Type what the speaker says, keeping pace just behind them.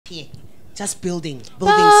Yeah. Just building Bob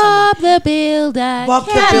someone. the Builder. Bob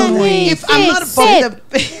the Can't Builder. wait. If I'm not Bob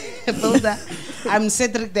the Builder, I'm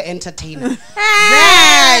Cedric the Entertainer.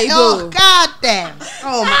 There you go. God damn.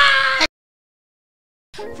 Oh my.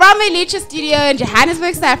 From Elite Studio in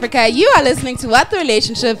Johannesburg, South Africa, you are listening to What the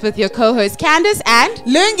Relationship with your co-host Candice and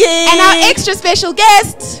Lungelo. And our extra special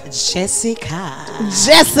guest, Jessica. Ooh,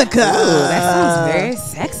 that sounds very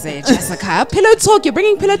sexy, Jessica. Pillow talk. You're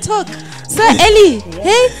bringing pillow talk. So Ellie,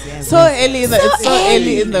 hey? It's so early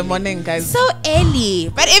in the morning, guys. So Ellie.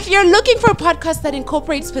 But if you're looking for a podcast that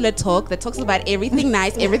incorporates pillow talk, that talks about everything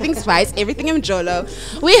nice, everything spice, everything Lungelo,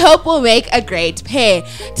 we hope we'll make a great pair.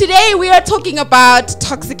 Today we are talking about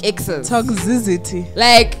toxic exes. Toxicity.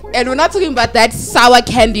 And we're not talking about that sour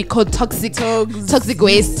candy called toxic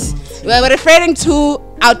waste. We're referring to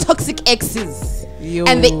our toxic exes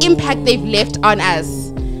and the impact they've left on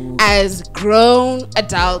us as grown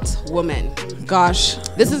adult women. Gosh,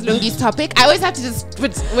 this is Lungi's topic. I always have to just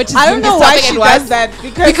put which is I don't know why she does that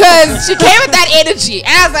because she came with that energy,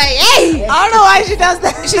 and I was like, hey, I don't know why she does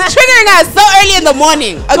that. She's triggering us so early in the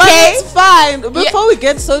morning. Okay, but it's fine. Before we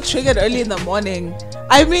get so triggered early in the morning,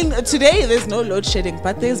 I mean, today there's no load shedding,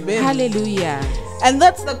 but there's been. Hallelujah. And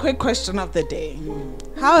that's the quick question of the day.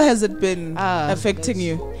 How has it been affecting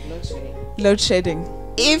you? Load shedding.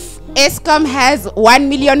 If Eskom has 1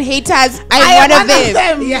 million haters, I am one of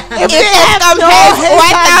them. Yeah. If Eskom has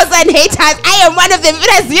 1,000 haters, I am one of them. If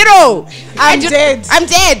it has 0, I'm dead. I'm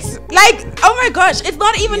dead. Like, oh my gosh, it's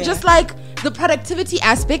not even just like the productivity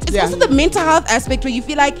aspect. It's also the mental health aspect where you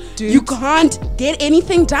feel like you can't get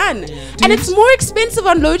anything done. And it's more expensive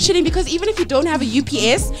on load shedding because even if you don't have a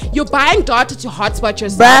UPS, you're buying data to hotspot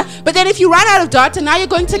yourself. But then if you run out of data, now you're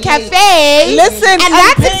going to cafe. Listen, and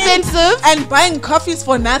that's expensive. And buying coffees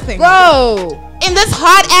for nothing. Bro, in this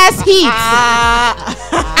hot ass heat.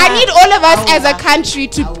 I need all of us as a country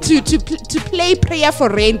to play Prayer for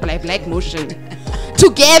Rain by Black Motion.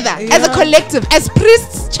 Together, as a collective, as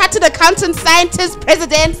priests, chartered accountants, scientists,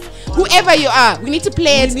 presidents, whoever you are, we need to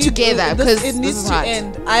play it together because it needs to hard.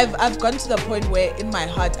 end. I've gone to the point where in my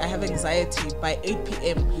heart I have anxiety by 8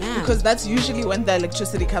 p.m. because that's usually when the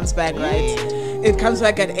electricity comes back, right? It comes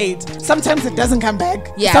back at 8. Sometimes it doesn't come back.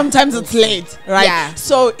 Sometimes it's late, right?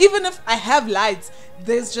 So even if I have lights,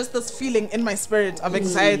 there's just this feeling in my spirit of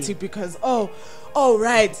anxiety because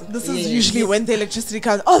right, this is usually when the electricity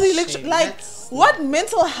comes. Oh, the electricity, what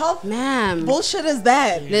mental health bullshit is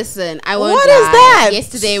that? Listen, I won't What lie. is that?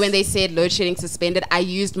 Yesterday when they said load shedding suspended, I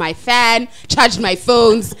used my fan, charged my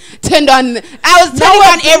phones, turned on, I was turning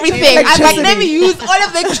on everything. I was like, let me use all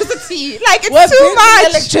of the electricity. Like, it's too much.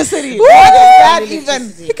 Electricity. Woo! What is that even?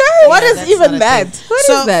 What is even that? What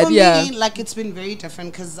so is that? For me, like, it's been very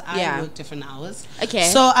different because I work different hours. Okay.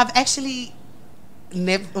 So I've actually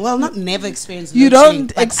not never experienced you load don't shedding,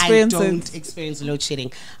 but experience I don't experience load shedding.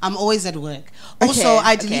 I'm always at work. Also,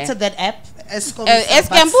 I deleted that app. Eskom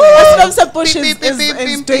Bush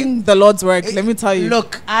is doing the Lord's work. Let me tell you.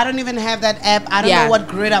 Look, I don't even have that app. I don't know what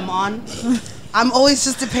grid I'm on. I'm always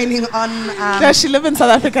just depending on. Does she live in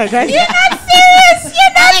South Africa, guys? You're not serious.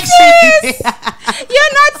 You're not serious.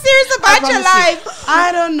 You're not serious about your life.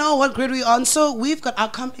 I don't know what grid we're on. So we've got, our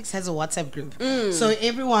complex has a WhatsApp group. So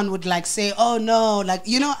everyone would like say, oh no, like,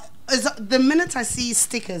 you know, the minute I see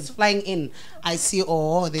stickers flying in, I see,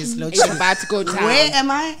 there's load shedding. It's about to go down. Where am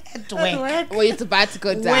I? At work. Well, it's about to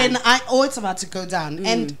go down. It's about to go down.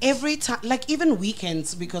 And every time, like even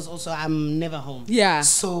weekends, because also I'm never home. Yeah.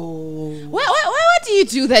 So what do you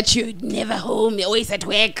do that you're never home? You're always at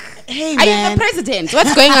work. Hey, are you the president?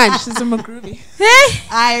 What's going on? She's a McGroovy. Hey?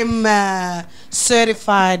 I'm a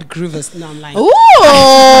certified groovist. No, I'm lying. Ooh.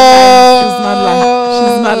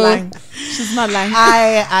 She's not lying.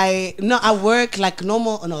 I work like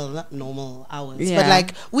not normal hours, but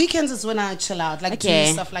like weekends is when I chill out, like do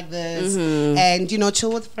stuff like this, and you know,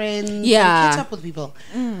 chill with friends, and catch up with people.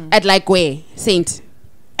 At like where? Saint.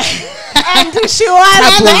 And she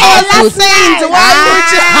was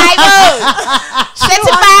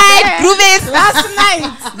certified groovist last night.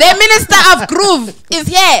 The minister of groove is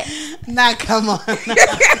here. Nah, come on.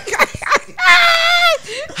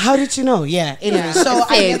 How did you know? Yeah. Anyway, so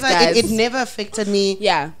it never affected me.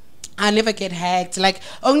 Yeah. I never get hacked. Like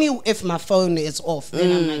only if my phone is off,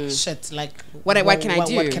 then I'm like, shit. Like what can I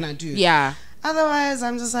do? What can I do? Yeah. Otherwise,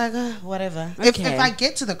 I'm just like, whatever. Okay. If I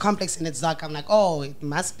get to the complex and it's dark, I'm like, it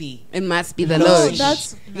must be. It must be the load.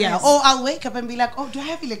 That's nice. Or I'll wake up and be like, do I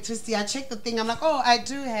have electricity? I check the thing. I'm like, I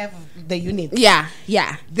do have the unit. Yeah.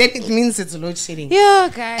 Then it means it's load shedding. Yeah,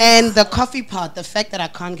 okay. And the coffee part, the fact that I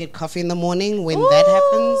can't get coffee in the morning when that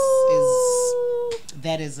happens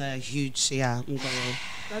that is a huge,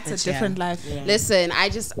 That's a different life. Yeah. Listen, I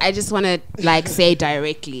just want to like say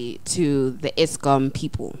directly to the ESCOM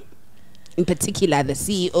people, in particular the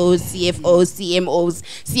CEOs, CFOs, CMOs,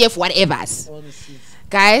 CF whatevers.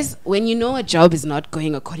 Guys, when you know a job is not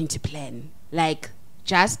going according to plan, like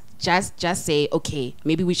just say, okay,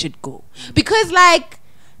 maybe we should go, because like.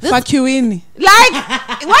 Fuck you in. Like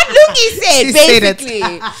what Lungi said, basically.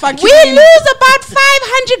 We lose about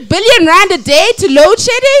 500 billion rand a day to load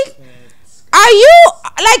shedding. Are you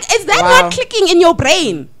like, is that not clicking in your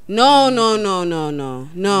brain? No.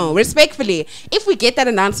 Respectfully, if we get that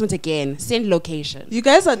announcement again, send location. You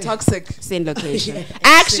guys are toxic. Send location.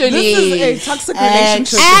 Actually, this is a toxic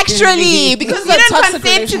relationship. Actually, because you don't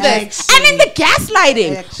consent to this. And then the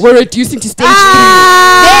gaslighting. We're reducing to stage 3.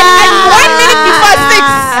 Then at 1 minute before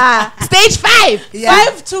 6, stage 5.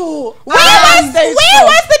 5 to. Where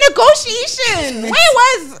was the negotiation? Where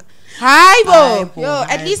was? Hi, Yo,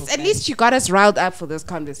 at least you got us riled up for this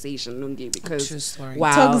conversation, Lungi, because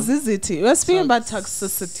wow. Toxicity. We're speaking about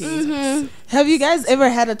toxicity. Have you guys ever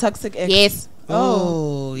had a toxic ex? Yes.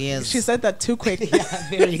 Oh, yes. She said that too quick. Yeah,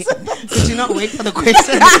 very. Did you not wait for the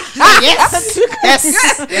question? Yes. Do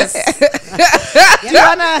you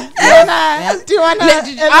wanna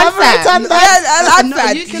elaborate on that?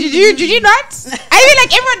 No, did you not? I feel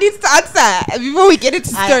like everyone needs to answer before we get into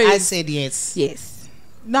stories. I said yes. Yes.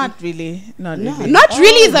 Not really. Not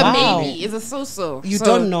really is a maybe. It's a so-so. You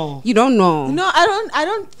don't know. You don't know. No, I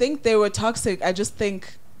don't think they were toxic. I just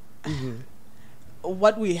think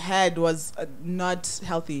what we had was not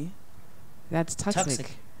healthy. That's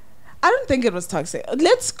toxic. I don't think it was toxic.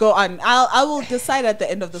 Let's go on. I will decide at the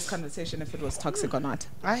end of this conversation if it was toxic or not.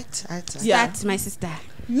 Right. Yeah. That's my sister.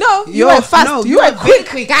 No, you were fast. No, you were quick.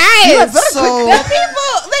 Guys, you were very quick.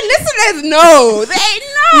 The listeners know. They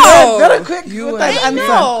know. You were very quick. They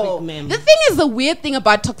know. The thing is, the weird thing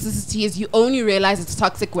about toxicity is you only realize it's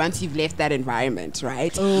toxic once you've left that environment,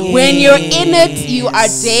 right? Oh. When you're in it, you are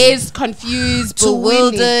dazed, confused,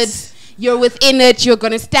 bewildered. You're within it. You're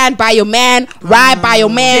going to stand by your man, ride by your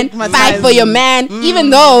man, fight for your man,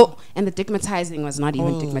 even though... And the digmatizing was not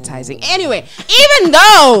even digmatizing. Anyway, even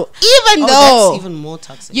though, that's even more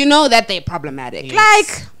toxic. You know that they're problematic. Yes.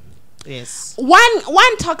 Like, yes,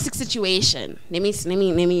 one toxic situation. Let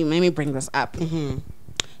me bring this up.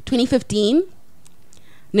 2015.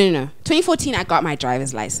 No. 2014, I got my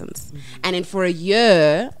driver's license, and then for a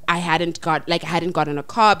year, I hadn't gotten a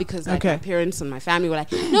car because my parents and my family were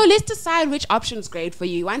like, no, let's decide which option is great for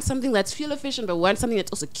you. You want something that's fuel efficient, but want something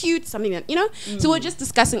that's also cute, something that So we're just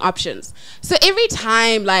discussing options. So every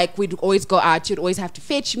time, like, we'd always go out, you'd always have to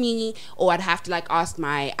fetch me, or I'd have to like ask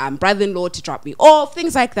my brother-in-law to drop me off,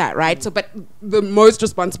 things like that, right? So, but the most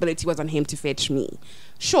responsibility was on him to fetch me.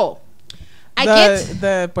 Sure.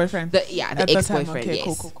 The boyfriend. The ex-boyfriend. Okay,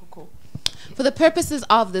 yes. Cool. For the purposes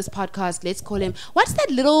of this podcast, let's call him. What's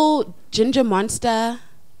that little ginger monster?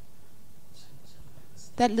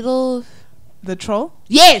 The troll?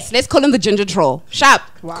 Yes, let's call him the ginger troll. Sharp.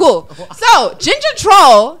 Wow. Cool. So, ginger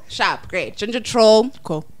troll. Sharp. Great. Ginger troll.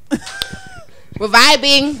 Cool. We're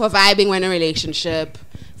vibing. We're in a relationship.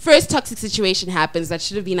 First toxic situation happens that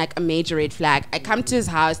should have been like a major red flag. I come to his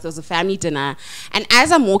house, there was a family dinner, and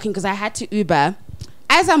as I'm walking, because I had to Uber,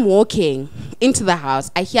 as I'm walking into the house,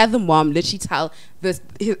 I hear the mom literally tell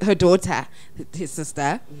her daughter, his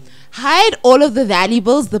sister, hide all of the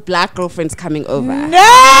valuables, the black girlfriend's coming over. No!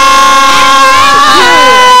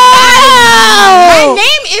 My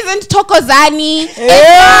name isn't Tokozani.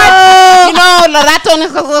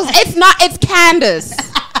 It's not, it's Candice.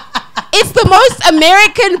 It's the most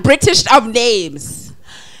American British of names.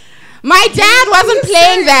 My dad wasn't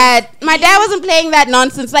playing that. My dad wasn't playing that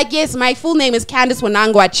nonsense. Like, yes, my full name is Candice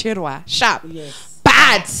Wanangwa Chirwa. Sharp. Yes.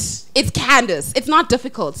 But it's Candice. It's not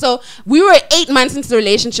difficult. So we were 8 months into the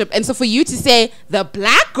relationship, and so for you to say the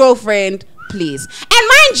black girlfriend, please. And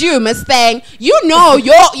mind you, Miss Thang, you know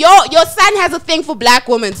your son has a thing for black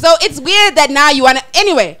women. So it's weird that now you wanna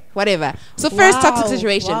anyway. Whatever. So first toxic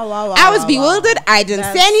situation. I was bewildered. I didn't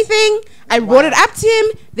say anything. I brought it up to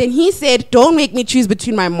him. Then he said, "Don't make me choose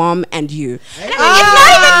between my mom and you." And it's not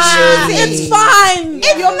even choosing. It's fine.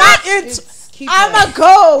 You're not. I'm a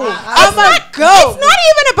go. It's not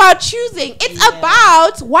even about choosing. It's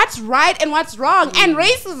about what's right and what's wrong. And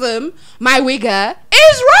racism, my wigger,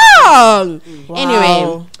 is wrong.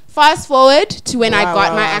 Anyway. Fast forward to when I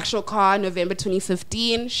got my actual car, November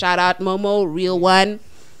 2015. Shout out Momo, real one.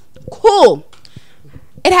 Cool.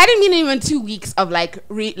 It hadn't been even 2 weeks of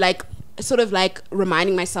sort of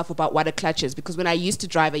reminding myself about what a clutch is, because when I used to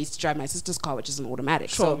drive my sister's car, which is an automatic.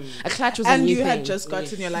 Sure. So a clutch was a new thing. And you had just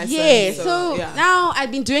gotten your license. Yeah. So now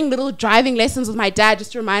I've been doing little driving lessons with my dad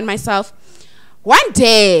just to remind myself. One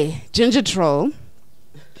day, Ginger Troll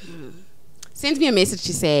sends me a message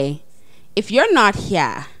to say, if you're not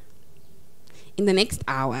here in the next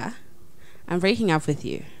hour, I'm breaking up with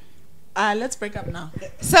you. Let's break up now.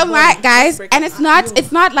 So my guys, and it's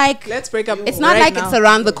not like let's break up. It's not like it's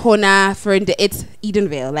around the corner for it's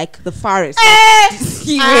Edenvale, like the forest.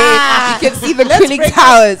 You can see the cooling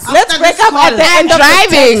towers. Let's break up at the end of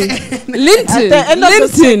driving.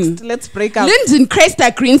 Linton. Let's break up. Linton,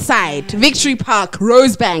 Cresta, Greenside, Victory Park,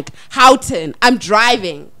 Rosebank, Houghton. I'm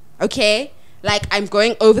driving. Okay. Like I'm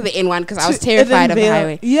going over the N1 because I was terrified of the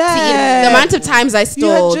highway. Yeah. See, the amount of times I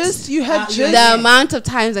stalled. The amount of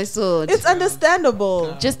times I stalled. It's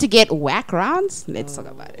understandable. Just to get whack rounds. Let's talk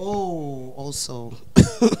about it. Oh, also.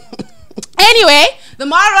 Anyway, the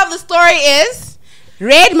moral of the story is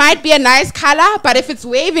red might be a nice color, but if it's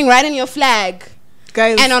waving right in your flag,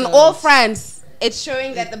 guys, and on all fronts, it's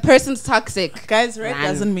showing that the person's toxic. Guys, red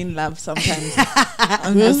doesn't mean love sometimes.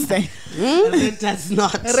 I'm just saying. Red does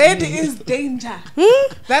not. Red is danger.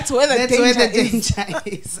 That's where the danger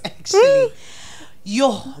is actually.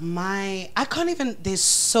 I can't even, there's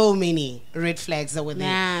so many red flags that were there.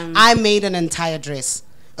 Man. I made an entire dress.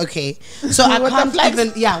 Okay. So I can't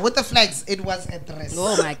even, with the flags, it was a dress.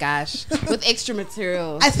 Oh my gosh. With extra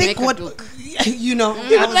material. I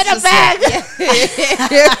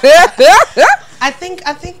think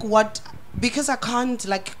I think what, because I can't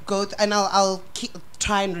like go and I'll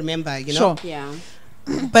try and remember, Sure. Yeah.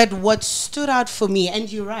 But what stood out for me,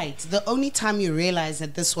 and you're right, the only time you realize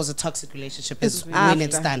that this was a toxic relationship is when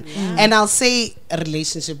it's done. Yeah. And I'll say a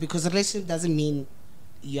relationship because a relationship doesn't mean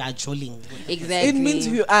you are jolling. Exactly. It means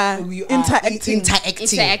you are interacting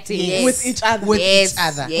yes. with each other.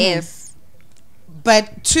 Yes.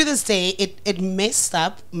 But to this day, it messed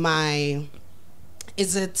up my.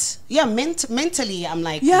 Mentally, I'm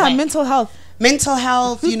like, mental health. Mental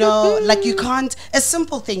health, like you can't, a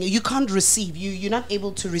simple thing, you can't receive, you're not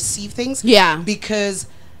able to receive things. Yeah. Because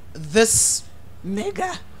this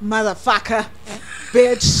nigga, motherfucker,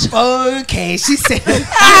 bitch. Okay, she said. My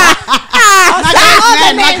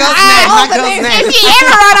girl's name. If you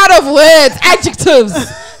ever run out of words, adjectives,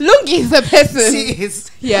 Lungi is the person. She is.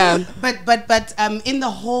 Yeah. But in the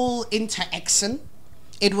whole interaction,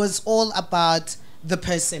 it was all about the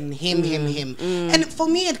person, him. And for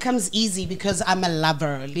me, it comes easy because I'm a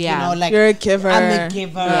lover. Yeah. Like you're a giver. I'm a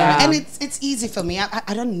giver. Yeah. And it's easy for me.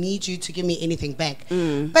 I don't need you to give me anything back.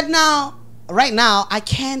 But right now, I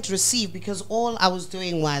can't receive because all I was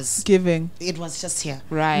doing was giving. It was just here.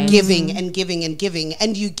 Right. Giving and giving and giving.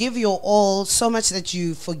 And you give your all so much that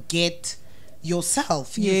you forget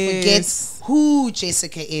yourself. You forget who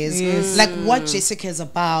Jessica is, like what Jessica is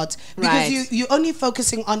about, because you're only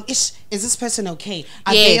focusing on is this person okay?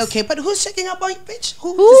 Are they okay? But who's checking up on you, bitch?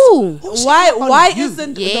 Why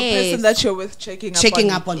isn't the person that you're with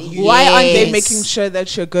checking up on you? Why aren't they making sure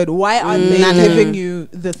that you're good? Why aren't they giving you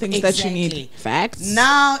the things that you need? Facts.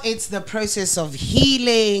 Now it's the process of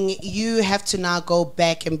healing. You have to now go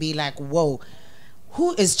back and be like, whoa,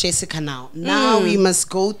 who is Jessica now? Now we must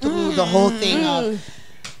go through the whole thing of,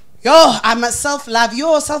 I'm a self-love.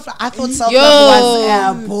 I thought self-love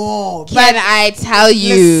was a bore. Can I tell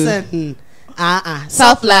you? Listen,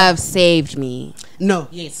 self-love saved me. No,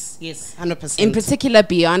 yes, 100%. In particular,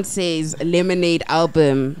 Beyonce's Lemonade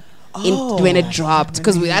album, when it dropped,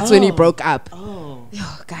 because that's when we broke up.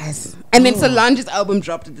 Guys. And then Solange's album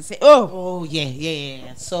dropped at the same.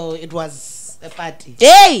 Yeah. So it was a party.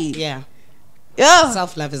 Hey! Yeah.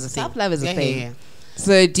 Self-love is a thing. Self-love is a thing. Yeah.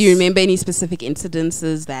 So do you remember any specific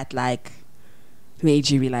incidences that like made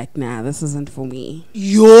you be like, nah, this isn't for me?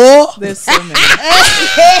 There's so many. So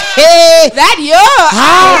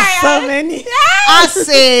many. I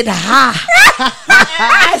said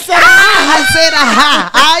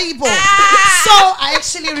So I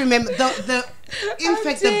actually remember in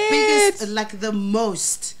fact the biggest, like the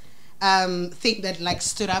most thing that like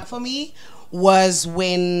stood up for me was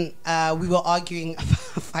when we were arguing.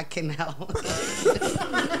 Fucking hell.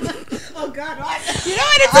 Oh God, what? You know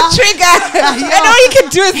what? It's a trigger. I know you can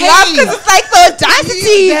do is laugh because it's like the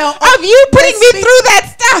audacity of you putting me through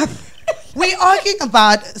that stuff. We're arguing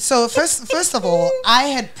about, so first of all, I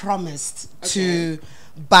had promised to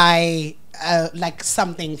buy like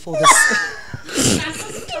something for this.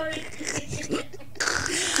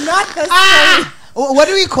 Not the story. What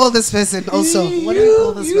do we call this person also? What do we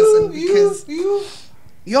call this person? Because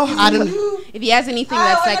I don't know. If he has anything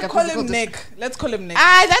that's like a call him Nick. Let's call him Nick.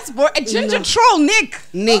 That's a ginger troll, Nick.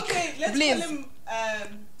 Okay, let's call him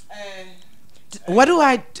what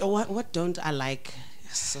don't I like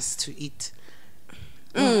just to eat?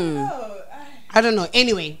 I don't know.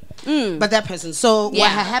 Anyway, but that person. So what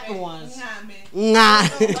had happened was,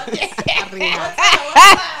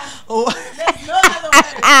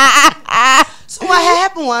 so what had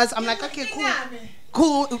happened was, I'm like, okay,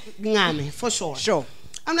 cool, for sure. Sure.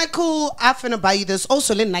 I'm like, cool, I'm finna buy you this.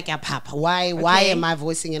 Also, like a papa. Why am I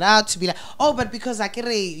voicing it out to be like, oh, but because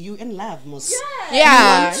you in love, most.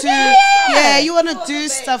 Yeah. You want to do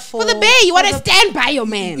stuff for the bae. You want to stand by your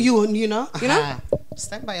man. You know?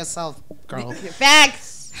 Stand by yourself, girl.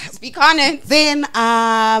 Facts. Speak on it. Then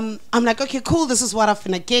I'm like, okay, cool, this is what I'm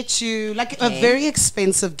finna get you. Like a very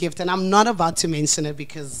expensive gift, and I'm not about to mention it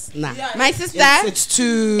because, My sister. It's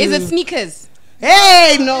too... Is it sneakers?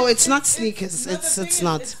 Hey, no, it's not sneakers. It's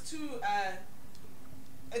not. It's too,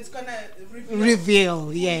 it's gonna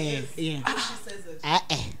reveal. Yeah. She says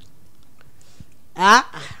it.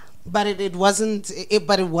 But it wasn't.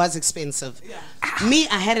 But it was expensive. Yeah. Me,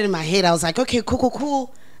 I had it in my head. I was like, okay,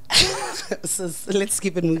 cool. So let's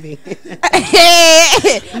keep it moving.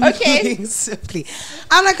 Okay. Moving swiftly.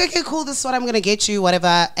 I'm like, okay, cool. This is what I'm gonna get you,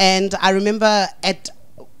 whatever. And I remember at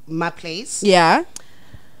my place. Yeah.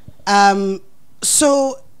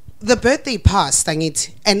 So the birthday passed,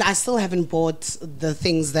 and I still haven't bought the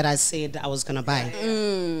things that I said I was gonna buy.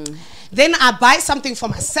 Then I buy something for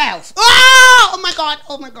myself. Oh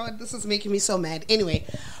my god, this is making me so mad. Anyway,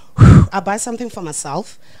 I buy something for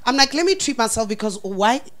myself. I'm like, let me treat myself because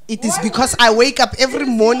because I wake up every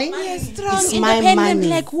morning. Strong, it's my money.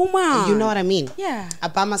 Like woman. You know what I mean? Yeah. I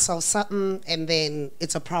buy myself something and then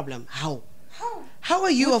it's a problem. How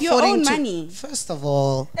are you with affording your own to, money? First of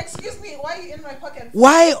all, excuse me, why are you in my pocket?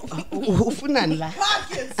 Why? Pockets.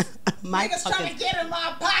 My Niggas pocket. trying to get in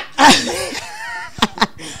my pocket.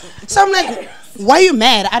 So I'm like, why are you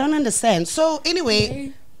mad? I don't understand. So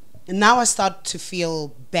anyway, now I start to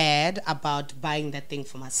feel bad about buying that thing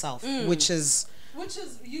for myself, which is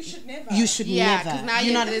you should never. You should never. Because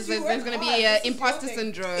now there's going to be imposter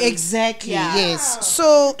syndrome. Exactly. Yeah. Yes.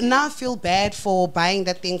 So now I feel bad for buying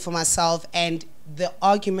that thing for myself, and the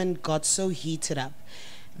argument got so heated up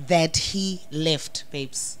that he left,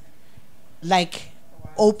 babes. Like,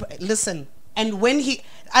 listen. And when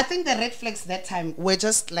I think the red flags that time were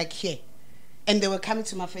just like here, and they were coming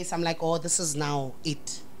to my face. I'm like, oh, this is now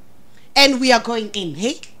it. And we are going in.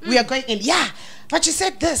 Hey, we are going in. Yeah, but you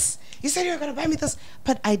said this. You said you were gonna buy me this,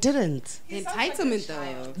 but I didn't. The entitlement,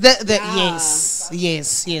 though. Yes,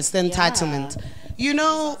 the entitlement. You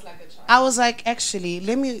know, I was like, actually,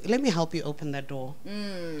 let me help you open that door.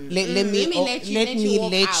 Let me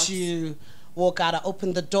let you walk out. I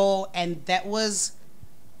opened the door, and that was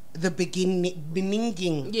the beginning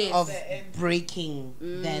of breaking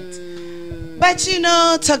that. But you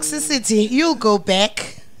know, toxicity, you'll go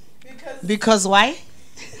back because why?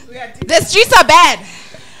 The streets are bad.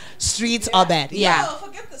 Streets are bad. Yeah. No,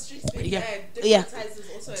 forget the streets being bad. Yeah. Is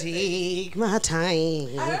also Take my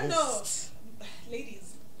time. I don't know.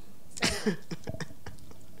 Ladies, stand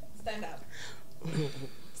up.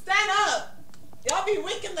 Stand up. Y'all be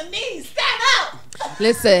weak in the knees. Stand up.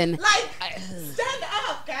 Listen. Stand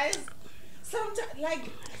up, guys. Sometimes,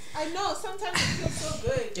 I know sometimes it feels so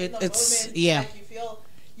good in the moment. Yeah. Like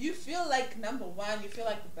you feel like number one. You feel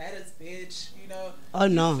like the baddest bitch. You know. Oh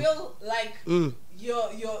no. You feel like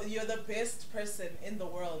you're the best person in the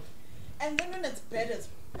world, and then when it's bad, it's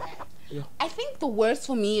bad. Yeah. I think the worst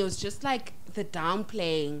for me was just like the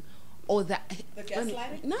downplaying or the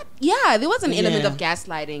gaslighting. There was an element of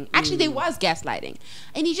gaslighting. Actually, there was gaslighting,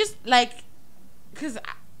 and he just because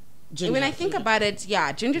when I think about it,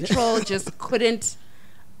 Ginger Troll just couldn't.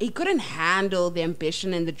 He couldn't handle the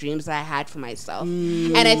ambition and the dreams that I had for myself,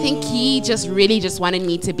 and I think he just really wanted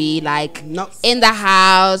me to be in the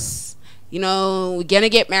house. You know, we're gonna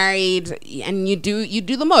get married, and you do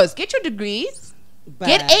the most. Get your degrees.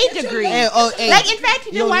 Get a degree. In fact,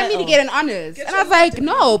 he didn't want me to get an honors. And I was like,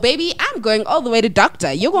 no, baby, I'm going all the way to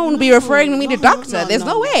doctor. You're going to be referring me to doctor. There's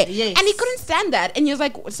no way. Yes. And he couldn't stand that. And he was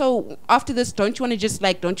like, so after this, don't you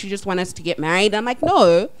just want us to get married? I'm like,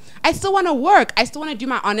 no, I still want to work. I still want to do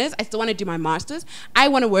my honors. I still want to do my master's. I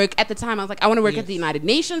want to work. At the time, I was like, I want to work at the United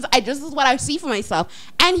Nations. This is what I see for myself.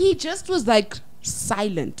 And he just was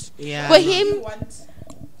silent. Yeah. For him...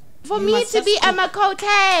 For me to be a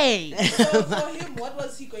Makote. So for him, what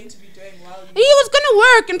was he going to be doing while he was going to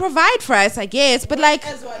work and provide for us, I guess. But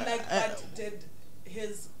but did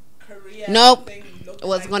his career thing look it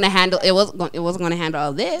wasn't going to handle. It wasn't going to handle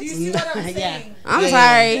all this. Do you see what I'm saying? I'm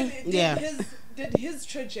sorry. Did his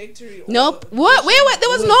trajectory? Nope. What? Where? There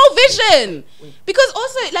was no vision. Because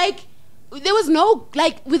also there was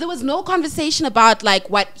no conversation about like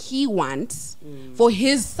what he wants for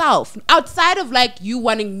his self outside of like you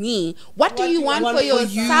wanting me. What do you want for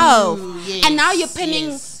yourself? Yes, and now you're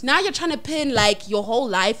pinning. Now you're trying to pin like your whole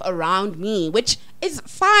life around me, which is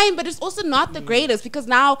fine, but it's also not the greatest, because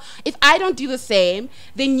now if I don't do the same,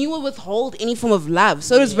 then you will withhold any form of love.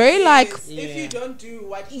 So it was very like, if you don't do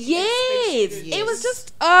what he it was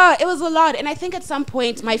just it was a lot. And I think at some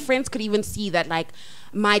point my friends could even see that like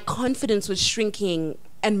my confidence was shrinking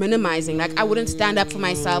and minimizing. Like I wouldn't stand up for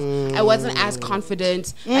myself. I wasn't as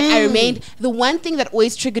confident. Like I remained. The one thing that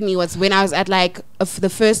always triggered me was when I was at like the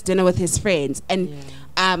first dinner with his friends, and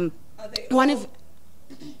one of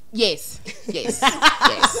yes. Yes.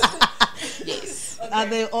 Okay. Are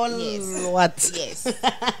they all what? Yes.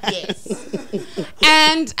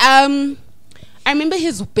 And I remember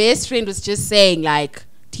his best friend was just saying like,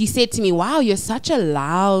 he said to me, "Wow, you're such a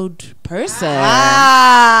loud person." And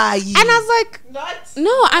I was like,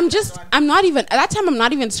 "No, I'm not even, at that time I'm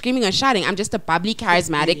not even screaming or shouting. I'm just a bubbly,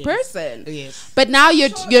 charismatic person." Yes. But now you're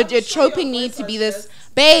troping me to be this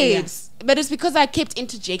babes. But it's because I kept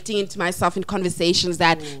interjecting into myself in conversations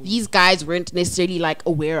that these guys weren't necessarily like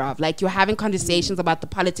aware of. Like you're having conversations about the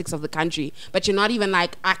politics of the country, but you're not even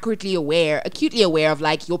like acutely aware of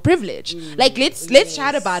like your privilege. Like let's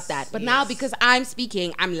chat about that. But now because I'm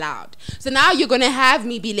speaking, I'm loud. So now you're gonna have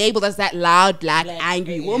me be labeled as that loud, black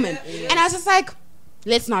angry woman. And I was just like,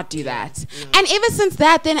 let's not do that. And ever since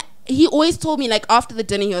that, then he always told me, like, after the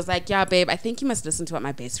dinner, he was like, "Yeah, babe, I think you must listen to what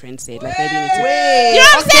my best friend said. Like, maybe you need to..." You know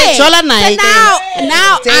what I'm saying? So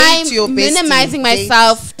now I'm minimizing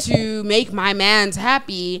myself to make my man's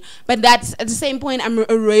happy, but that's at the same point,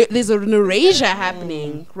 there's an erasure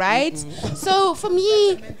happening, right? So for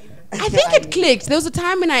me, I think it clicked. There was a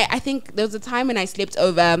time when I slept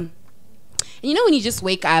over. And you know when you just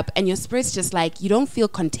wake up and your spirit's just like, you don't feel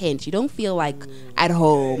content, you don't feel like at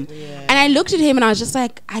home. And I looked at him and I was just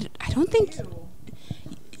like, I don't think.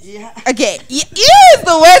 Okay, you is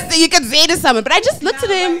the worst thing you can say to someone. But I just looked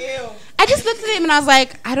at him. And I was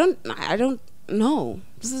like, I don't know.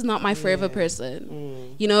 This is not my forever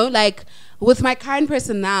person. You know, like with my current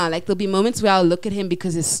person now, like there'll be moments where I'll look at him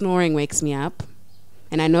because his snoring wakes me up.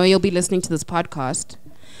 And I know you'll be listening to this podcast.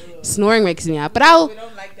 Snoring wakes me up, but I'll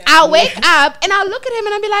wake up and I'll look at him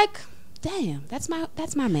and I'll be like, damn, that's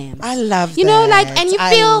my man. I love you know, that. like, and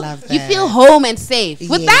you feel home and safe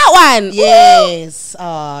with that one. Yes.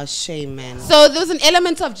 Oh, shame, man. So there was an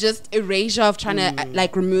element of just erasure of trying to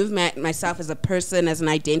like remove myself as a person, as an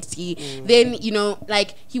identity. Then, you know,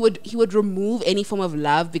 like he would remove any form of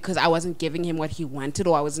love because I wasn't giving him what he wanted,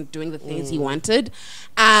 or I wasn't doing the things he wanted.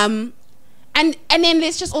 And then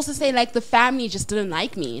let's just also say, like, the family just didn't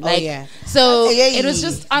like me. Like, so it was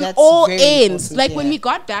just on all ends. Like, when we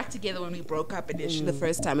got back together, when we broke up initially, the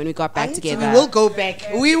first time when we got back together. We will go back.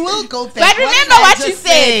 But remember what you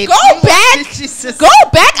said. Go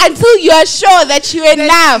back until you are sure that you're in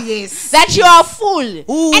love. Yes. That you are full.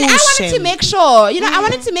 Ooh, and I wanted to make sure, you know, I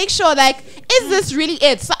wanted to make sure, like, is this really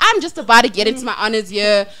it? So I'm just about to get into my honors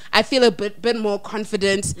year. I feel a bit more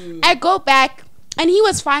confident. I go back. And he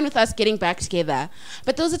was fine with us getting back together.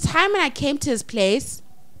 But there was a time when I came to his place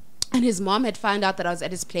and his mom had found out that I was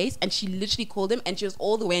at his place, and she literally called him, and she was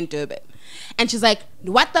all the way in Durban. And she's like,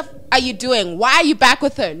 "What the are you doing? Why are you back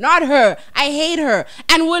with her? Not her. I hate her."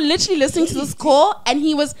 And we're literally listening to this call, and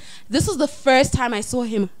this was the first time I saw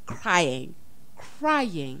him crying.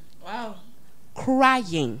 Wow.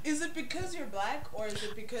 Crying. Is it because you're black, or is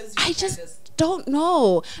it because I just don't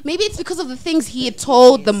know. Maybe it's because of the things he had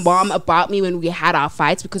told the mom about me when we had our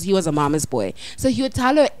fights, because he was a mama's boy. So he would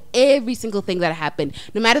tell her every single thing that happened,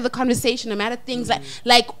 no matter the conversation, no matter things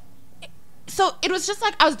like. So it was just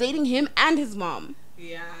like I was dating him and his mom.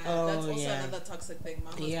 Yeah, that's also another toxic thing.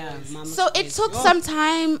 Mama's so it took some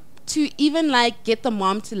time to even like get the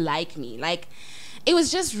mom to like me. Like, it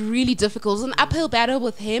was just really difficult. It was an uphill battle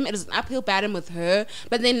with him. It was an uphill battle with her.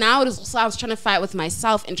 But then now it was also, I was trying to fight with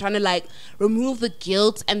myself and trying to like remove the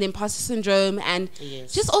guilt and the imposter syndrome, and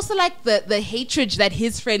just also like the hatred that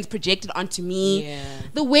his friends projected onto me. Yeah.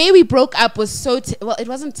 The way we broke up was so, well, it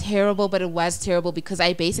wasn't terrible, but it was terrible because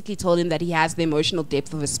I basically told him that he has the emotional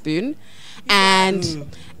depth of a spoon.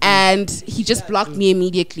 And he just blocked me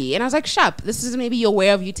immediately. And I was like, "Sharp, this is maybe your way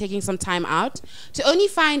of you taking some time out." To only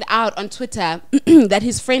find out on Twitter that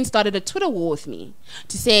his friend started a Twitter war with me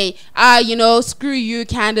to say, you know, "Screw you,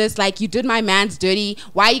 Candice. Like, you did my man's dirty.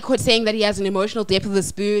 Why are you saying that he has an emotional depth of a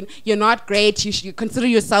spoon? You're not great. You should consider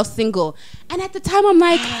yourself single." And at the time, I'm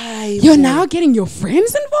like, you're now getting your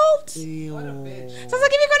friends involved? So I was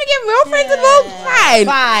like, if you're going to get more friends involved, fine.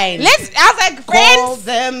 I was like, friends,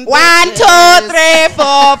 them 1, 2, 3,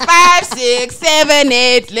 4, 5, 6, 7,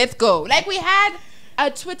 8, let's go. Like, we had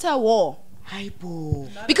a Twitter war.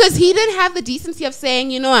 Because he didn't have the decency of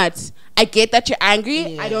saying, you know what, I get that you're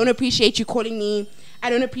angry. I don't appreciate you calling me. I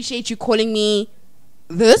don't appreciate you calling me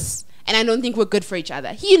this. And I don't think we're good for each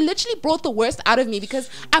other. He literally brought the worst out of me because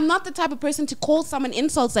I'm not the type of person to call someone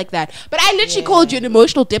insults like that. But I literally called you an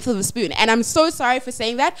emotional depth of a spoon. And I'm so sorry for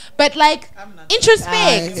saying that. But like,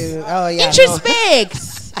 introspect.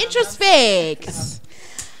 Introspect.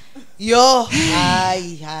 Yo.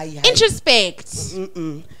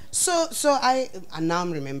 Introspect. So I now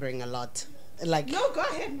I'm remembering a lot. Like, no, go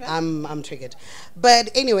ahead, man. I'm triggered. But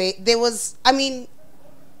anyway, there was a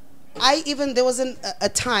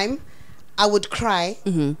time I would cry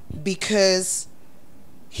because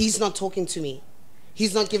he's not talking to me.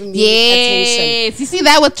 He's not giving me attention. Yes, you see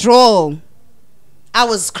that withdrawal. I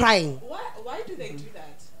was crying. Why do they do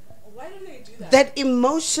that? Why do they do that? That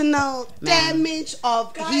emotional damage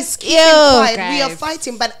of he's keeping quiet. Guys. We are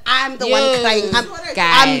fighting, but I'm the one crying. I'm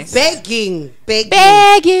begging.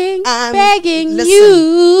 I'm begging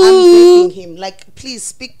him. Like, please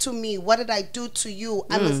speak to me. What did I do to you?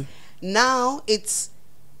 Now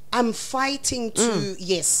I'm fighting to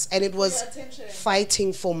and it was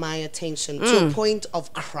fighting for my attention to a point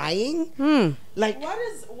of crying. Like,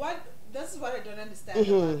 this is what I don't understand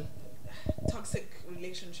about toxic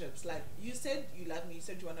relationships. Like, you said you love me, you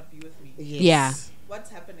said you want to be with me. Yes. Yeah. What's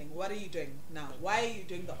happening? What are you doing now? Why are you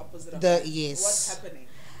doing the opposite of that? What's happening?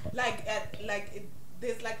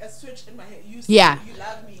 There's like a switch in my head. You said you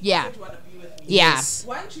love me, you said you want to be with me. Yes.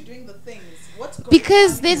 Why aren't you doing the things? What's going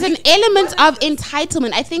because on? There's an element of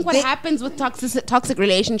entitlement. I think what happens with toxic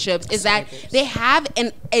relationships is that they have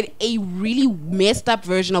a really messed up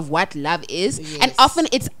version of what love is, and often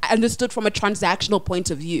it's understood from a transactional point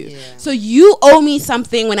of view. So you owe me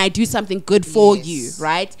something when I do something good for you,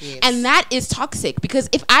 right? And that is toxic, because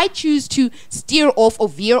if I choose to steer off or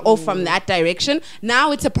veer off from that direction,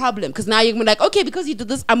 now it's a problem, because now you're like, okay, because you did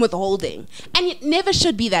this, I'm withholding. And it never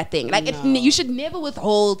should be that thing. Like, you should never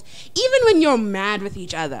withhold, even when you're mad with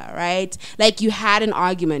each other, right? Like, you had an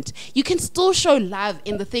argument, you can still show love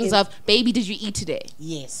in the things of, baby, did you eat today?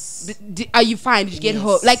 Yes. Are you fine? Did you get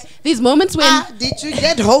home? Like, these moments when did you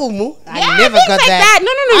get home? I never things got like that.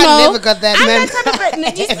 No. I never got that, I'm man. that type of person.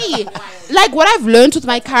 You see, like, what I've learned with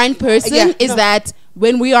my current person is that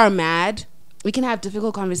when we are mad, we can have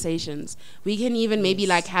difficult conversations. We can even maybe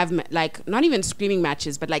like have like not even screaming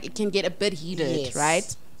matches, but like it can get a bit heated,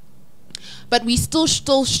 right? But we still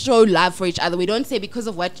show love for each other. We don't say, because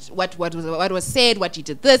of what was said, what you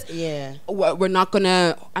did this. We're not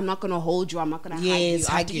gonna. I'm not gonna hold you. I'm not gonna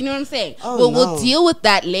hug you. You know what I'm saying? We'll deal with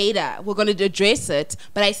that later. We're gonna address it.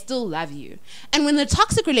 But I still love you. And when the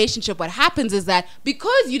toxic relationship, what happens is that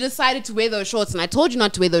because you decided to wear those shorts, and I told you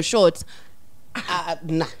not to wear those shorts,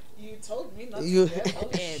 nah. You told me not to wear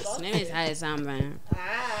those shorts. Let me tell you something.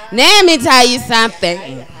 Let me tell you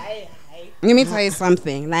something. Let me tell you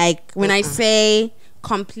something. Like, when I say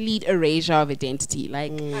complete erasure of identity,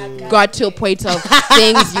 like, got to a point of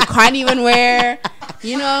things you can't even wear,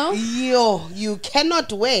 you know? You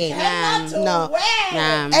cannot wear.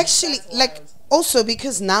 Actually, like, also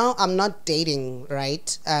because now I'm not dating,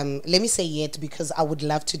 right? Let me say yet, because I would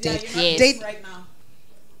love to date. Date right now.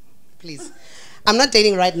 Please. I'm not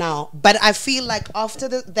dating right now, but I feel like after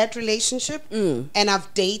that relationship, and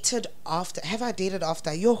I've dated after. Have I dated after?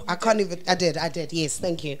 I can't even. I did. Yes,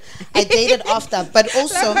 thank you. I dated after, but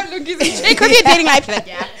also because you're dating life, like,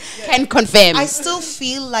 can confirm. I still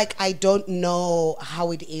feel like I don't know how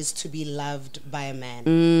it is to be loved by a man,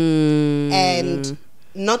 and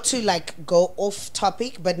not to like go off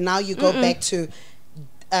topic, but now you go back to.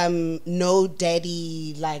 No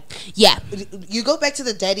daddy, like you go back to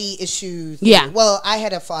the daddy issue thing. Well, I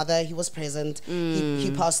had a father, he was present, he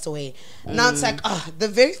passed away. Now it's like, the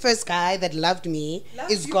very first guy that loved me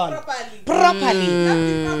is gone properly.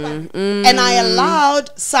 And I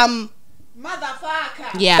allowed some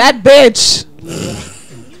motherfucker, that bitch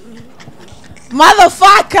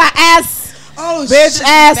motherfucker ass bitch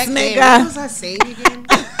ass nigga. What was I saying again?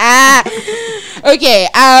 Okay,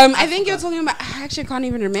 I think you're talking about. I actually can't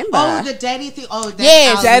even remember. Oh, the daddy thing. Oh, that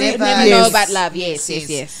yes, daddy never know about love.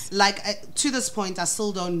 Yes. Like, to this point, I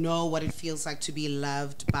still don't know what it feels like to be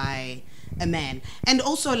loved by a man. And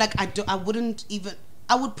also, like, I wouldn't even.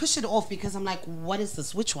 I would push it off because I'm like, what is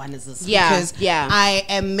this? Which one is this? Because I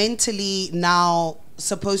am mentally now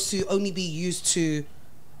supposed to only be used to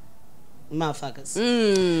motherfuckers.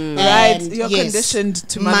 Right. You're conditioned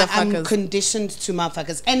to motherfuckers. I'm conditioned to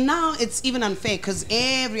motherfuckers. And now it's even unfair because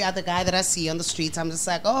every other guy that I see on the streets, I'm just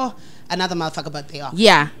like, oh, another motherfucker, but they are.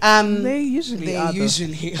 Yeah. They usually are.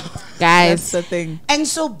 Guys. That's the thing. And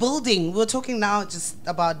so building, we're talking now just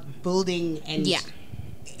about building and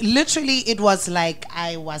literally it was like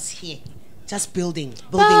I was here. Just building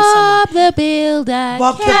Bob someone. the Builder.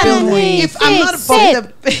 Bob the Builder. If I'm not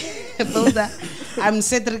Bob the Builder, I'm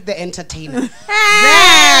Cedric the Entertainer.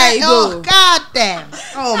 Oh, God damn.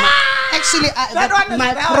 Oh, my. Actually,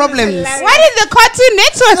 my problems. What is the Cartoon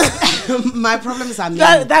Network? My problems are me.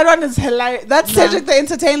 That one is hilarious. That's Cedric the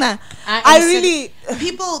Entertainer. I really...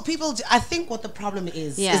 People, I think what the problem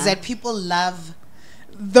is that people love...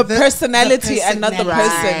 The personality and not the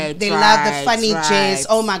person. They love the funny jazz.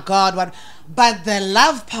 Oh my God, what? But the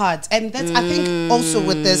love part, and that's I think also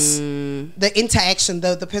with this, the interaction.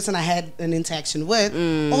 The person I had an interaction with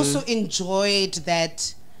also enjoyed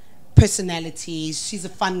that personality. She's a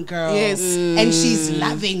fun girl, and she's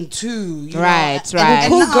loving too. Right.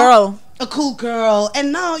 A cool girl,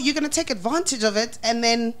 and now you're gonna take advantage of it, and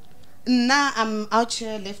then now I'm out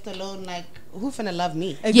here left alone. Like, who finna love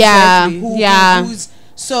me? Exactly.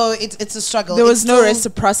 So it's a struggle. There was no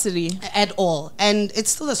reciprocity at all, and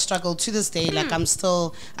it's still a struggle to this day. Like I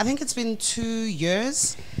think it's been 2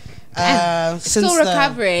 years since still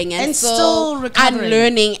recovering and still recovering,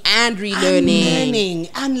 unlearning and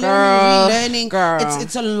relearning, relearning. Girl.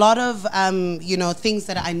 It's a lot of things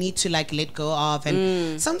that I need to like let go of,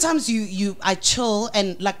 and sometimes I chill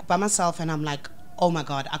and like by myself, and I'm like, oh my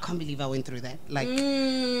God, I can't believe I went through that. Like,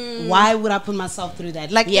 why would I put myself through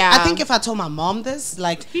that? Like, I think if I told my mom this,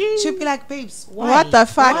 like, she'd be like, babes, why? What the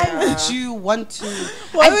fuck? Why would you want to?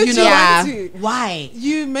 Why would you want to? Why?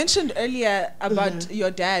 You mentioned earlier about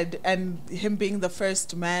your dad and him being the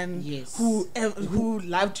first man who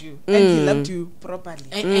loved you. And he loved you properly.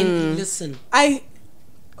 And listen.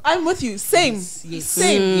 I'm with you. Same.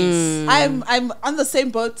 Same. I'm on the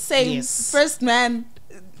same boat. Same. First man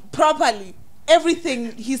properly.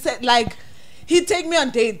 Everything he said, like he'd take me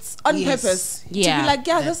on dates on purpose to be like,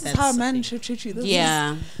 this is how a man should treat you. This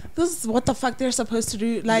is what the fuck they're supposed to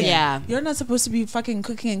do. Like, you're not supposed to be fucking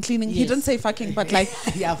cooking and cleaning. He didn't say fucking, but like,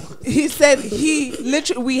 he said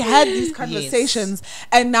we had these conversations,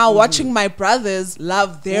 and now watching my brothers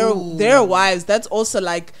love their wives, that's also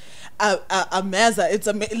like a meza.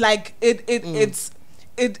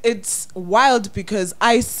 It's wild because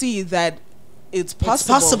I see that it's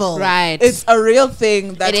possible. Right. It's a real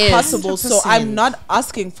thing that's possible. 100%. So I'm not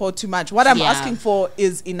asking for too much. What I'm asking for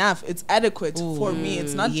is enough. It's adequate for me.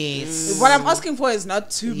 It's not. What I'm asking for is not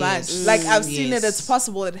too much. Like I've seen it. It's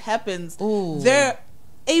possible. It happens. They're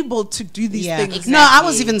able to do these things. Exactly. No, I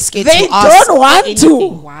was even scared. They to ask don't want anything. to.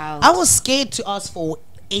 Wow. I was scared to ask for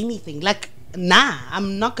anything. Like, nah,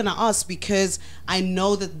 I'm not gonna ask because I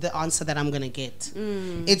know that the answer that I'm gonna get,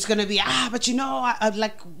 it's gonna be but I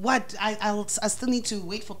like what I still need to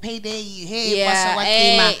wait for payday.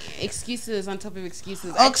 Excuses on top of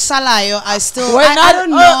excuses. I don't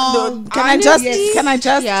know. Can I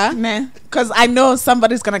just because I know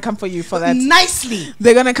somebody's gonna come for you for that. Nicely,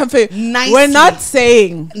 they're gonna come for you. Nicely. We're not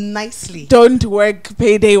saying nicely don't work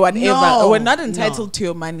payday whatever. We're not entitled to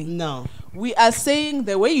your money. No. We are saying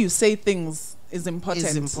the way you say things is important.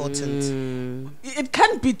 It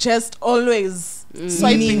can't be just always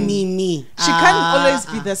swiping. Me. She can't always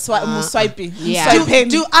be the swiping.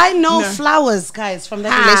 Do I know flowers, guys, from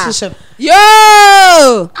that relationship? Yo!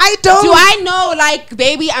 I don't. Do I know, like,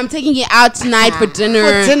 baby, I'm taking you out tonight for dinner?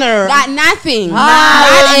 Got nothing. Not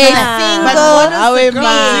a single. But what is the girl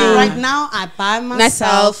doing right now? I buy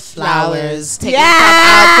myself flowers. Taking myself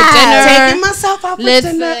out for dinner. Taking myself out for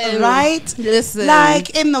dinner, right? Listen.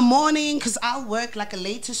 Like in the morning, because I'll work like a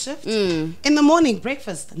later shift. In the morning,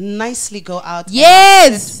 breakfast, nicely go out.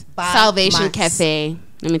 Yes. Salvation Cafe.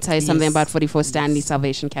 Let me tell you something about 44 Stanley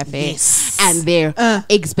Salvation Cafe and their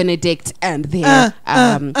Eggs Benedict and their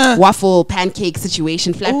waffle pancake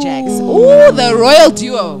situation flapjacks. Ooh, the royal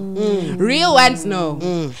duo. Real ones know.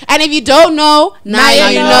 And if you don't know, now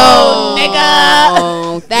you know.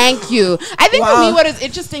 Nigga. Thank you. I think for me what is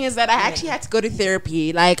interesting is that I actually had to go to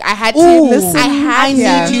therapy. Like I had to I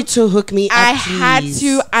need you to hook me up. I had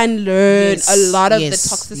to unlearn a lot of the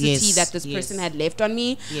toxicity that this person had left on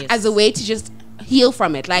me as a way to just heal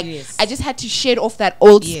from it. Like, Yes. I just had to shed off that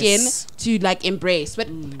old Yes. skin to like embrace. But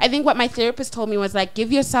I think what my therapist told me was like,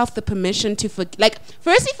 give yourself the permission to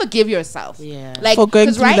firstly forgive yourself. Yeah. Like, For going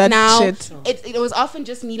because through right that now shit. it was often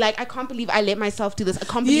just me like, I can't believe I let myself do this. I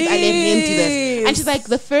can't believe I let him do this. And she's like,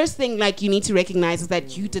 the first thing like you need to recognize is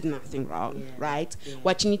that you did nothing wrong, right?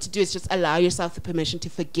 What you need to do is just allow yourself the permission to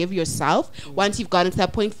forgive yourself. Once you've gotten to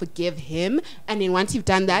that point, forgive him, and then once you've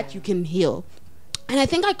done that, you can heal. And I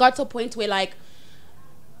think I got to a point where like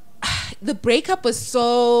the breakup was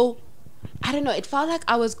so, I don't know, it felt like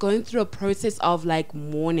I was going through a process of like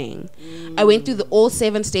mourning. I went through all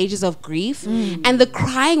 7 stages of grief, and the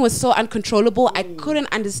crying was so uncontrollable. I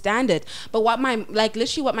couldn't understand it. But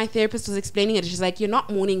literally what my therapist was explaining it, she's like, you're not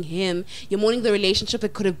mourning him, you're mourning the relationship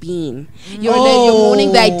it could have been. You're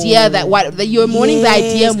mourning the idea that you're mourning the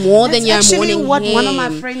idea more than you're mourning him. What one of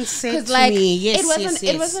my friends said to me. Yes,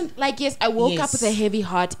 it wasn't like, yes, I woke up with a heavy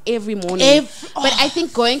heart every morning. But I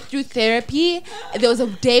think going through therapy, there was a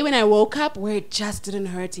day when I woke up where it just didn't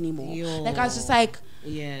hurt anymore. Like, I was just like,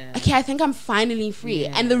 okay, I think I'm finally free.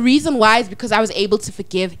 And the reason why is because I was able to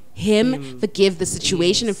forgive him, forgive the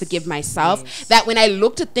situation, and forgive myself. That when I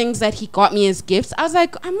looked at things that he got me as gifts, I was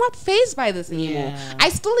like, I'm not fazed by this anymore. I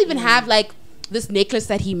still even have like this necklace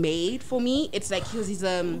that he made for me. It's like he's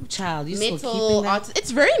a metal artist.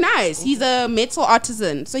 It's very nice. He's a metal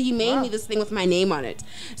artisan, so he made me this thing with my name on it.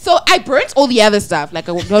 So I burnt all the other stuff. Like,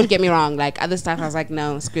 don't get me wrong, like other stuff I was like,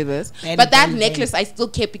 no, screw this. But that necklace I still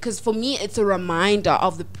kept, because for me it's a reminder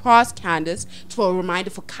of the past Candice, for a reminder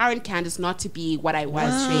for current Candice not to be what I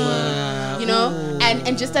was being, you know,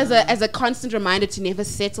 and just as a constant reminder to never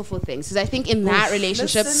settle for things. Because I think in that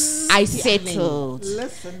relationship I settled.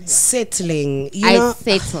 Settling. I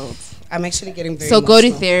settled. I'm actually getting very so emotional. go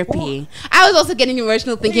to therapy. I was also getting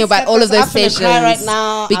emotional thinking about all of those sessions right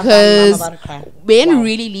now, because I'm about to cry. men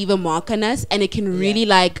really leave a mark on us, and it can really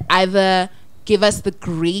like either give us the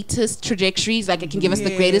greatest trajectories, like it can give us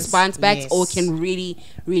the greatest bounce backs, or it can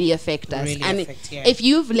really affect us. If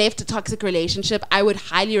you've left a toxic relationship, I would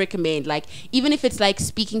highly recommend, like, even if it's like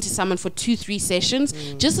speaking to someone for 2-3 sessions,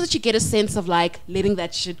 just so that you get a sense of like letting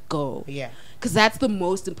that shit go. Because that's the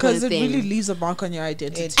most important thing. Because it really leaves a mark on your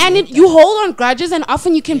identity. And you hold on grudges, and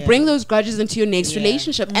often you can bring those grudges into your next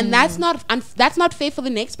relationship. And that's not fair for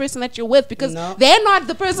the next person that you're with, because they're not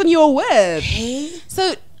the person you're with.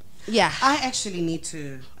 So, yeah. I actually need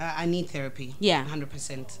to, I need therapy.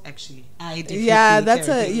 100% actually. I definitely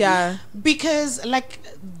need therapy. Because like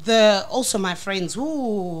also my friends,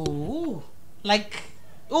 Lungi,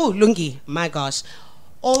 my gosh.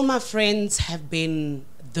 All my friends have been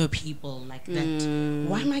the people like that.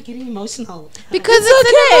 Why am I getting emotional? Because it's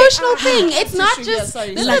an emotional thing. It's not just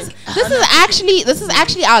this is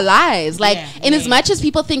actually our lives. Like, in as much as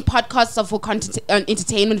people think podcasts are for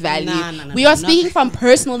entertainment value, we are speaking from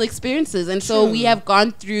personal experiences, and so we have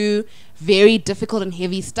gone through very difficult and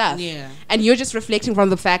heavy stuff. And you're just reflecting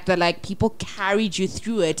from the fact that like people carried you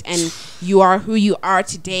through it, and you are who you are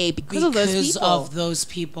today because of those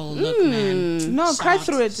people. Look, man. No, cry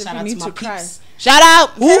through it if you need to cry. Shout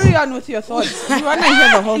out. Carry on with your thoughts. You want to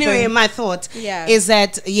hear the whole thing. Anyway, my thought is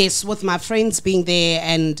that, yes, with my friends being there,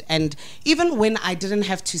 and even when I didn't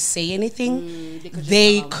have to say anything,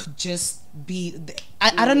 they could just be,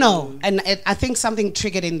 I don't know. And I think something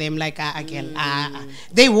triggered in them, like,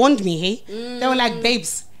 they warned me, hey? They were like,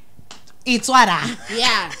 babes, it's water.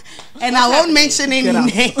 And I won't mention any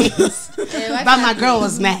names. But my girl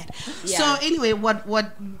was mad. So anyway,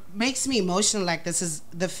 what makes me emotional like this is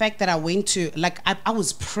the fact that I went to, like, I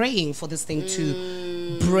was praying for this thing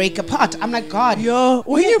to break apart. I'm like, God.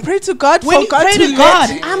 When you pray to God, when you pray to God,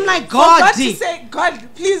 I'm like, God, to say, God,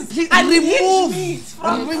 please remove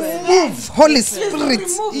Holy Spirit.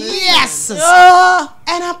 Yes. And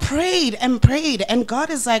I prayed, and God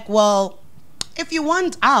is like, well, if you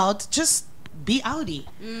want out, just be outie.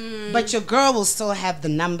 But your girl will still have the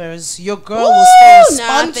numbers. Your girl will still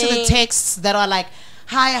respond to the texts that are like,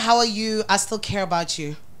 hi, how are you? I still care about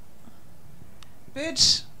you.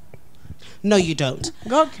 Bitch. No, you don't.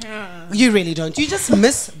 You really don't. You just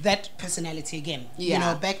miss that personality again. You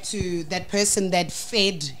know, back to that person that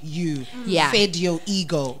fed you, fed your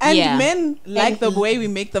ego. And men like the way we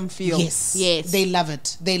make them feel. Yes. They love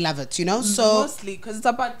it. They love it, you know. So mostly because it's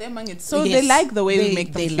about them, and it's so they like the way we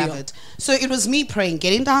make them feel. They love it. So it was me praying,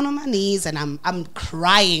 getting down on my knees, and I'm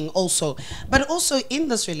crying also. But also in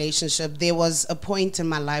this relationship, there was a point in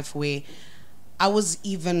my life where I was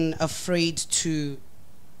even afraid to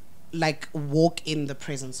like walk in the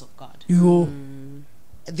presence of God.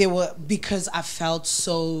 They were, because I felt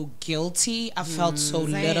so guilty. I felt so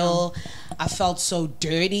little. I felt so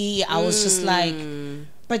dirty. I was just like,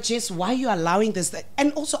 but Jess, why are you allowing this?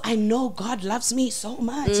 And also, I know God loves me so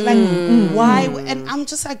much. Like, why? And I'm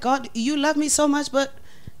just like, God, you love me so much, but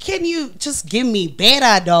can you just give me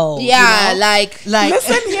better though? Yeah, you know? like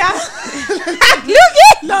listen here.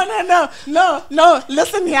 No.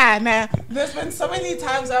 Listen here, man. There's been so many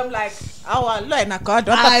times I'm like, oh, Lorna, God,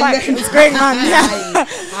 what the fuck is going on here?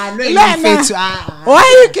 Why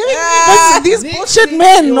are you giving me these bullshit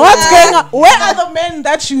men? What's going on? Where are the men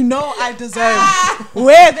that you know I deserve?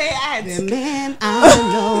 Where they at? The men I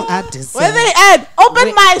know I deserve. Where they at?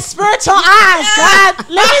 Open my spiritual eyes, God.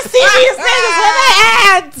 Let me see these things. Where they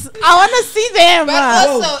at? I want to see them. But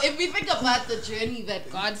also, if we think about the journey that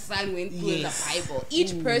God's Son went through in the Bible,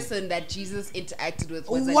 each person that Jesus interacted with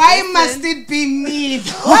was a why lesson. must it be me?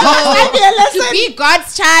 To be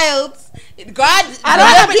God's child, God, I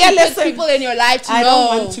don't want to be a puts lesson. people in your life to I know. don't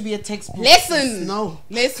want to be a textbook. Listen. No.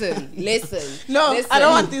 Listen. No, Listen. I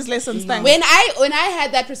don't want these lessons. Thanks. When I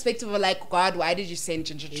had that perspective of like, God, why did you send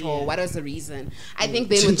Ginger Cho? What was the reason? I think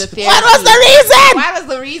then with the therapy. What was the reason? Why was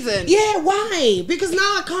the reason? Yeah, why? Because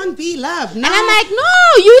now I can't be loved. Now And I'm like,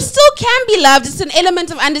 no, you still can be loved. It's an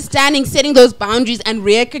element of understanding, setting those boundaries, and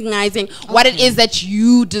recognizing what it is that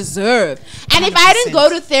you deserve. And if I didn't go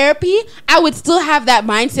to therapy, I would still have that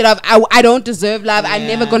mindset of I don't deserve love. I'm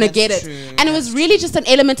never gonna get it. true. And it was really just an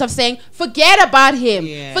element of saying, forget about him.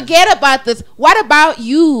 Yeah. Forget about this. What about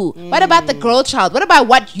you? What about the girl child? What about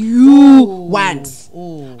what you want?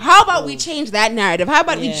 How about we change that narrative? How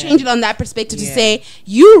about we change it on that perspective to say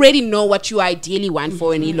you already know what you ideally want for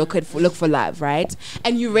when you look for love, right?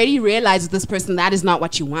 And you already realize with this person that is not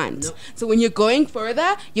what you want. Nope. So when you're going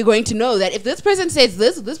further, you're going to know that if this person says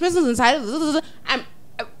this, if this person's inside of this,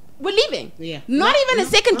 we're leaving. Yeah. Not even a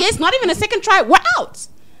second guess, not even a second try. We're out.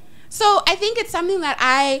 So I think it's something that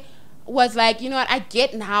I was like, you know what, I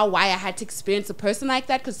get now why I had to experience a person like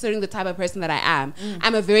that, considering the type of person that I am.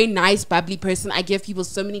 I'm a very nice, bubbly person. I give people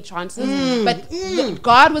so many chances. But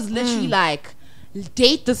God was literally like,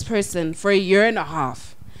 date this person for 1.5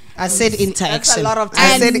 years. I said interaction. That's a lot of time.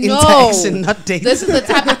 I said interaction, not dating. This is the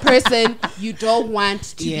type of person you don't want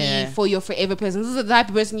to be for your forever person. This is the type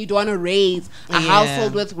of person you don't want to raise a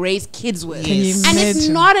household with, raise kids with. Yes. And it's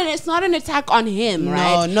not an attack on him,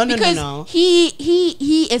 right? No. Because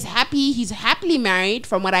he is happy. He's happily married,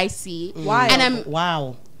 from what I see. Why? And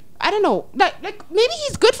I don't know. Like maybe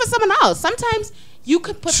he's good for someone else. Sometimes you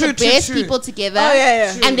could put the best people together,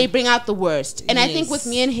 and they bring out the worst. And I think with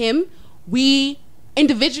me and him, we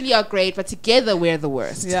individually are great, but together we're the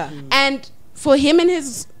worst. And for him and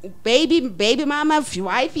his baby mama,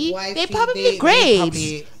 wifey, they're probably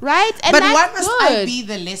great, right? And but that's why must I good. be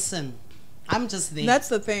the lesson? I'm just there. That's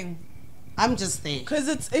the thing. I'm just there. Because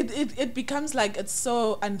it becomes like it's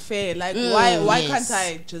so unfair. Like why can't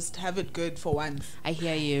I just have it good for once? I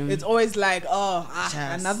hear you. It's always like,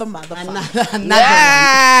 another motherfucker.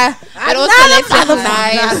 Yeah. But also let's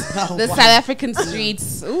recognize the South African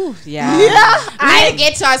streets. Ooh, yeah. I need to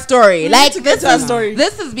get to our story.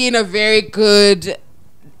 This has been a very good,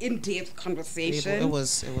 in-depth conversation. It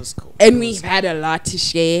was cool. And we've had a lot to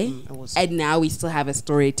share. And now we still have a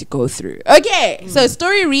story to go through. Okay, so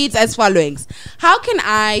story reads as follows. How can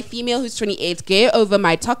I, female who's 28, get over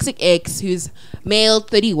my toxic ex who's male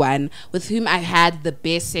 31, with whom I had the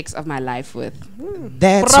best sex of my life with?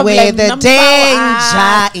 That's where the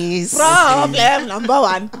danger is. Problem number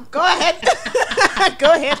 1. Go ahead.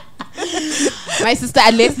 Go ahead. My sister,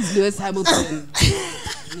 unless it's Lewis Hamilton.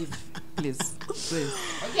 Please.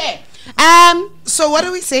 Okay. So what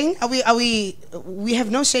are we saying? We have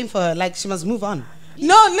no shame for her. Like, she must move on.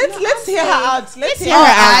 No, let's hear her out. Let's hear her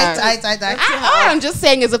out. All I'm just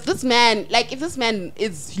saying is if this man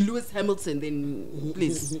is Lewis Hamilton, then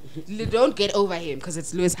please don't get over him because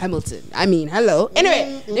it's Lewis Hamilton. I mean, hello.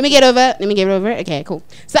 Anyway, let me get over. Okay, cool.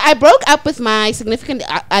 So I broke up with my significant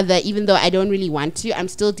other, even though I don't really want to. I'm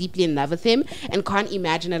still deeply in love with him and can't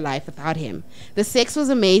imagine a life without him. The sex was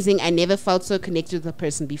amazing. I never felt so connected with a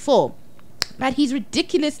person before. But he's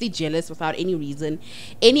ridiculously jealous without any reason.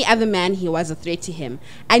 Any other man, he was a threat to him.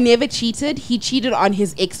 I never cheated. He cheated on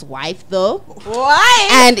his ex-wife, though. Why?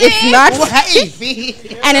 And it's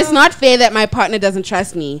not fair that my partner doesn't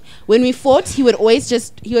trust me. When we fought, he would always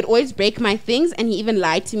break my things, and he even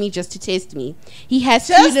lied to me just to test me. He has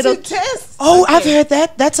two little tests. Oh, okay. I've heard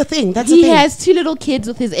that. That's a thing. He has 2 little kids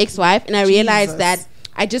with his ex-wife, and I realized that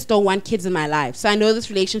I just don't want kids in my life. So I know this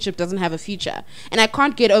relationship doesn't have a future. And I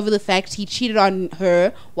can't get over the fact he cheated on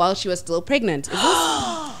her while she was still pregnant. Is this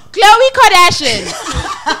Khloe Kardashian? Is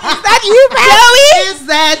that you, man? Khloe? Is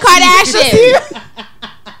that Kardashian?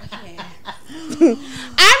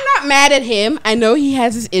 I'm not mad at him. I know he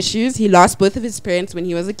has his issues. He lost both of his parents when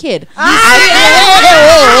he was a kid. First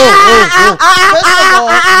of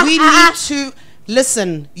all, we need to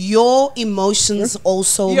listen. Your emotions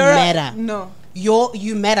also matter. No.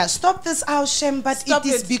 You matter. Stop this, Shem. But Stop it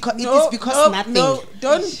is it. because nothing. No,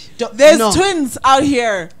 there's twins out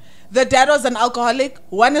here. The dad was an alcoholic.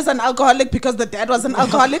 One is an alcoholic because the dad was an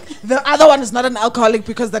alcoholic. The other one is not an alcoholic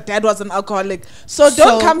because the dad was an alcoholic. So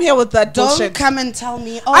don't come here with that bullshit. Don't come and tell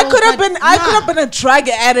me. Oh, I could have been a drug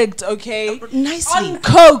addict, okay? Nicely. On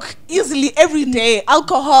coke, easily every day.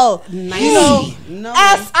 Alcohol. Nicely. No.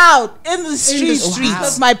 Ass out in the streets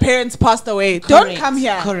because my parents passed away. Don't come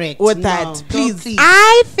here with that, please.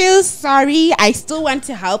 I feel sorry. I still want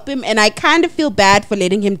to help him, and I kind of feel bad for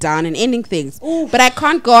letting him down and ending things. But I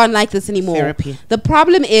can't go on like this anymore. Therapy. The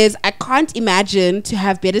problem is I can't imagine to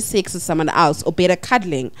have better sex with someone else or better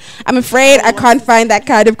cuddling. I'm afraid I can't find that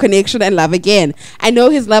kind of connection and love again. I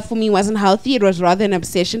know his love for me wasn't healthy. It was rather an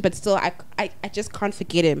obsession, but still I just can't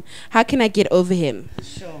forget him. How can I get over him?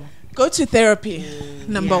 Sure. Go to therapy.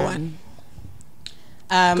 Number one.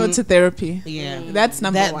 Go to therapy. Yeah, that's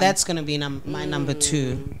number one. That's gonna be my number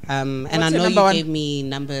two. And I know you gave me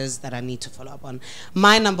numbers that I need to follow up on.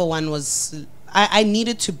 My number one was I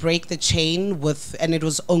needed to break the chain with, and it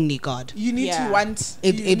was only God. You need to want.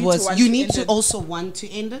 You need to also want to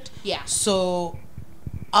end it. Yeah. So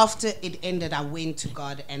after it ended, I went to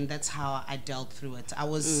God, and that's how I dealt through it. I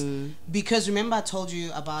was because remember I told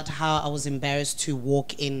you about how I was embarrassed to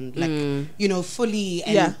walk in, like fully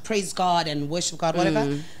and praise God and worship God,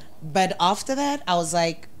 whatever. But after that, I was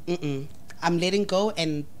like, I'm letting go,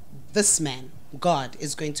 and this man, God,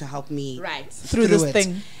 is going to help me through this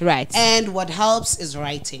thing. Right. And what helps is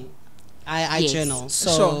writing. I journal.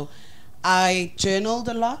 So I journaled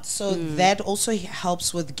a lot, so that also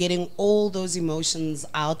helps with getting all those emotions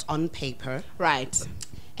out on paper. Right.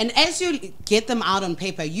 And as you get them out on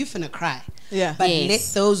paper, you finna cry. Yeah. But let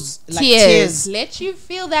those tears let you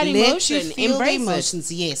feel that emotion. Let you feel the Embrace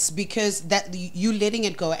emotions, yes, because that you letting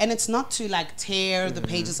it go, and it's not to like tear the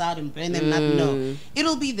pages out and burn them. No,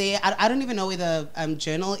 it'll be there. I don't even know where the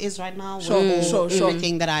journal is right now. Sure.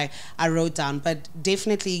 Everything that I wrote down, but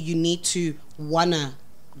definitely you need to wanna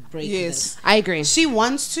break this. I agree. She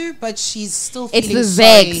wants to, but she's still feeling It's the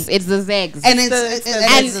sorry. zegs. It's the zegs. And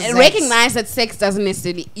and recognize that sex doesn't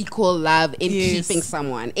necessarily equal love in keeping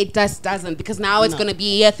someone. It just doesn't, because now it's going to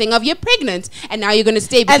be a thing of you're pregnant, and now you're going to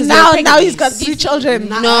stay because and now he's got 3 children.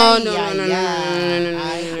 No.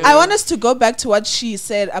 I want us to go back to what she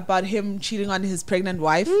said about him cheating on his pregnant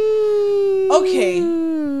wife. Okay.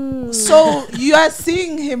 So you are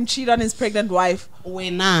seeing him cheat on his pregnant wife.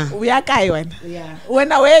 Where are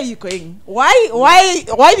you going?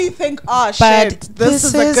 Why do you think, oh shit, this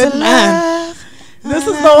is a good man, this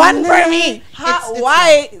is the one for me?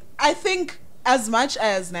 Why? I think as much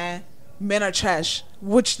as men are trash,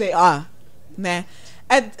 which they are,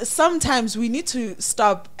 and sometimes we need to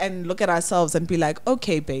stop and look at ourselves and be like,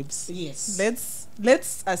 okay, babes, yes,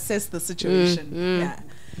 let's assess the situation.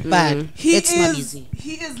 But it's not easy.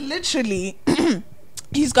 He is literally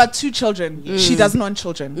he's got 2 children. She doesn't want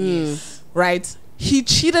children. Right? He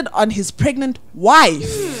cheated on his pregnant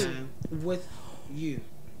wife. With you.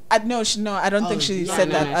 I don't think she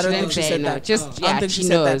said that. I don't think she said that. I don't think she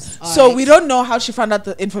said that. So we don't know how she found out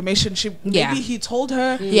the information. Maybe he told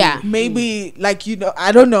her. Maybe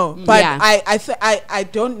I don't know. But I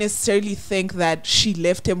don't necessarily think that she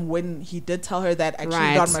left him when he did tell her that I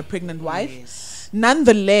cheated on my pregnant wife. Yes.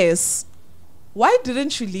 Nonetheless, why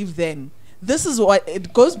didn't you leave then? This is what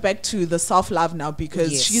it goes back to, the self-love now,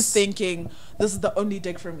 because she's thinking this is the only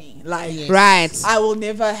dick for me. I will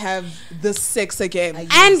never have this sex again.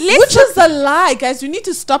 Which is a lie, guys. We need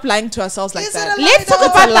to stop lying to ourselves like that. Let's talk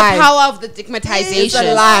about the power of the stigmatization. It's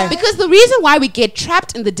a lie. Because the reason why we get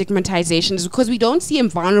trapped in the stigmatization is because we don't see him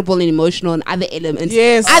vulnerable and emotional and other elements.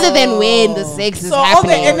 Other than when the sex is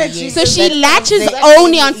happening. All the energy. So she latches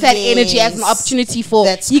only onto that energy as an opportunity for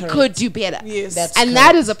he could do better. And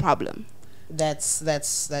that is a problem. That's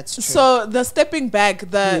true. So the stepping back,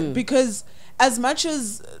 because as much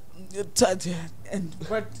as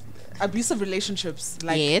but abusive relationships,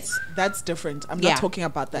 that's different. I'm not talking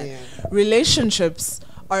about that. Relationships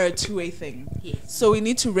are a two-way thing. So we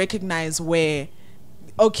need to recognize where,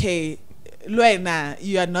 okay, Luena,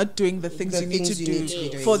 you are not doing the things you need to do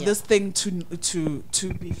for doing, this thing to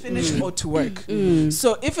be finished or to work.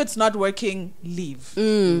 So if it's not working, leave.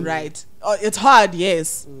 Right? It's hard,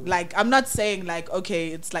 yes. Like, I'm not saying like, okay,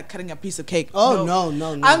 it's like cutting a piece of cake.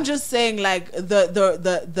 No. I'm just saying like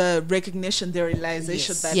the recognition, the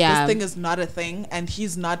realization that this thing is not a thing and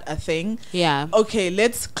he's not a thing. Yeah. Okay,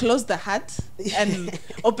 let's close the heart and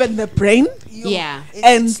open the brain.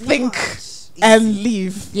 And it's think not and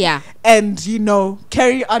leave. Yeah. And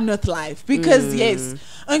carry on with life. Because yes,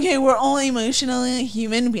 okay, we're all emotional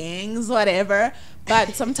human beings, whatever.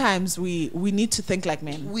 But sometimes we need to think like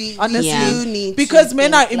men. We honestly need because to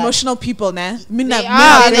men are think emotional people, nah. Men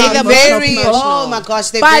are very oh my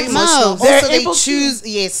gosh, they're very emotional. They're also able they choose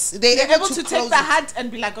they're able to take the hat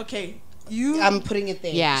and be like, okay, I'm putting it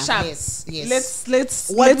there. Yeah. Yes.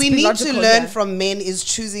 Let's what we need to learn from men is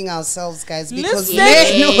choosing ourselves, guys, because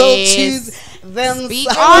men will choose themselves.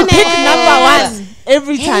 Speak on pick number one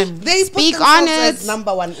every time. They speak put on it as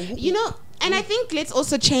number one. And I think let's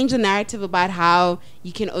also change the narrative about how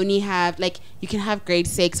you can only have, like, you can have great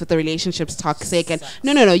sex but the relationship's toxic. And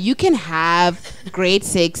no, you can have great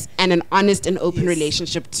sex and an honest and open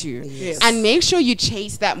relationship too. Yes. And make sure you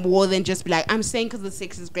chase that more than just be like, I'm saying because the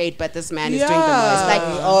sex is great but this man is doing the most. Like,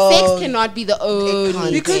 sex cannot be the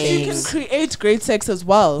only because thing. you can create great sex as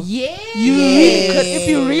well. Yeah. If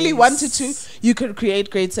you really wanted to, you could create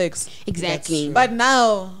great sex. Exactly. But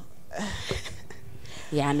now...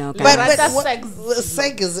 Yeah, no. But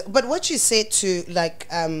what you said to, like,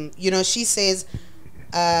 she says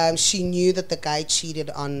she knew that the guy cheated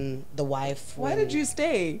on the wife. Why did you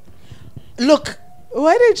stay? Look,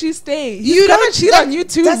 why did you stay? You don't cheat on you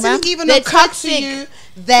too, man. Doesn't even occur to you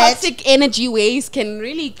that toxic energy ways can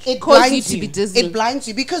really cause you to be dizzy. It blinds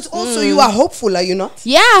you because also you are hopeful, are you not?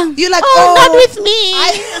 Yeah. You're like, not with me.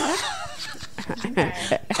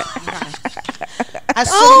 He's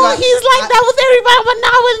like that with everybody, but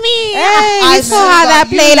not with me. I saw how that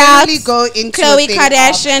played out. Go into Khloe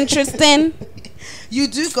Kardashian, Tristan. You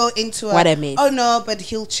do go into what I mean. Oh no, but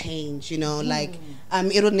he'll change. Like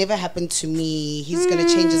it'll never happen to me. He's gonna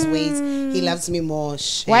change his ways. He loves me more.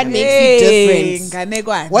 What makes you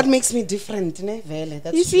different? What makes me different?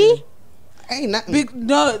 That's you see?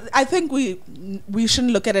 No, I think we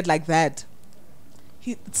shouldn't look at it like that.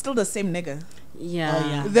 It's still the same nigga.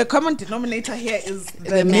 Yeah. The common denominator here is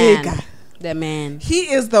the man. nigga. The man.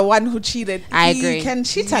 He is the one who cheated. I agree. He can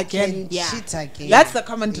cheat again. Cheat again. That's the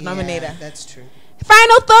common denominator. Yeah, that's true.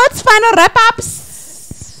 Final thoughts, final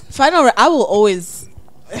wrap-ups. I will always...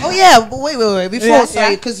 Oh yeah, but wait. Before,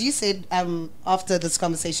 sorry, because you said after this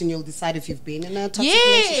conversation you'll decide if you've been in a toxic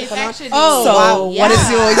relationship or not. Actually. Wow. What is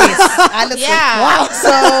your Wow.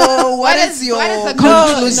 So what is your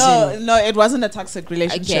conclusion? No, it wasn't a toxic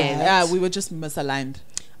relationship. Okay. Yeah, we were just misaligned.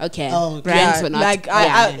 Okay. Brands were not. Like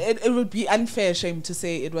it would be unfair shame to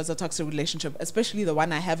say it was a toxic relationship, especially the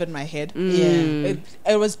one I have in my head. Yeah.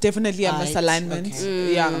 It was definitely a misalignment.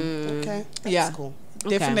 Okay. Yeah. Okay. That's cool.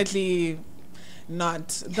 Definitely not.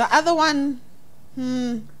 The other one,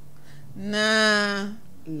 nah.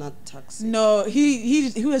 Not toxic. No,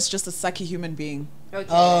 he was just a sucky human being.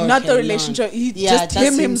 Okay. Not the relationship. He just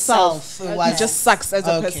himself. Okay. He just sucks as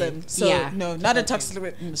a person. So no, not a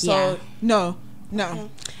toxic. So no.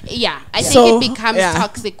 Yeah, I think it becomes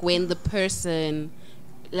toxic when the person,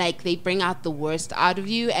 like, they bring out the worst out of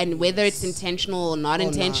you, and whether it's intentional or not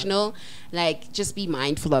intentional, like, just be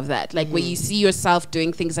mindful of that. Like, where you see yourself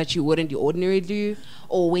doing things that you wouldn't ordinarily do,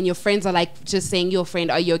 or when your friends are like just saying, your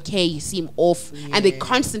friend, are you okay? You seem off, and they're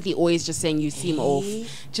constantly always just saying you seem off.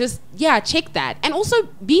 Just check that, and also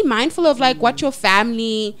be mindful of like what your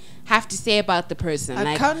family have to say about the person.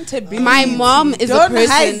 Accountability. Like, my mom is a person.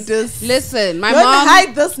 Hide this. Listen, my mom. Don't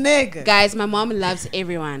hide this nigga. Guys, my mom loves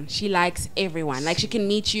everyone. She likes everyone. Like, she can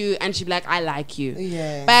meet you and she'll be like, I like you.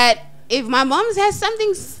 Yeah. But if my mom has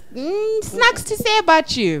something snacks to say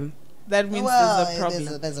about you, that means there's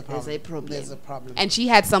a problem. There's a problem. And she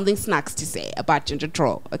had something snacks to say about Ginger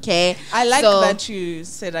Troll, okay? I like that you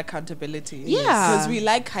said accountability. Yeah. Because we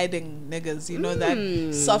like hiding niggas, you know,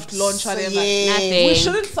 that soft launch, whatever. Nothing. We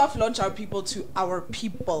shouldn't soft launch our people to our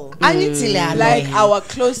people. I need to learn. Like our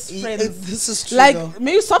close friends. This is true. Like,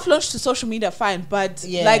 maybe soft launch to social media, fine. But,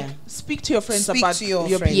 like, speak to your friends about your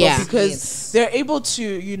people. Yeah. Because they're able to,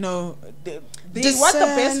 you know... They want the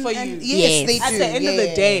best for you. Yes, they do. At the end of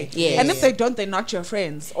the day. Yes. And if they don't, they're not your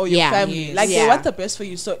friends or your family. Like, they want the best for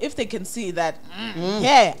you. So if they can see that,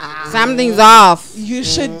 something's off, you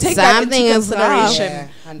should take that into consideration.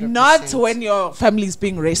 Yeah, not when your family is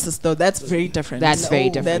being racist, though. That's very different. That's very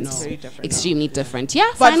different. That's very different. Extremely different. Yeah.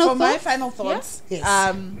 But for my final thoughts,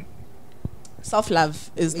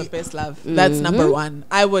 self-love is the best love. That's number one.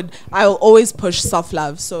 I'll always push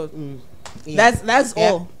self-love. So that's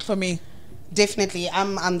all for me. Definitely,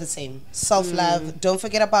 I'm the same. Self-love. Don't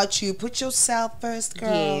forget about you. Put yourself first,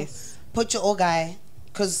 girl. Yes. Put your guy.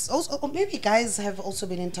 Because also maybe guys have also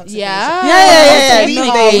been in toxic Yeah.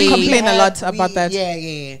 relationships. No, we complain a lot about that.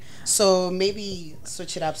 Yeah. So maybe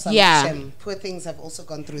switch it up some. Yeah. Poor things have also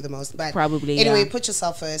gone through the most. But probably. Anyway, put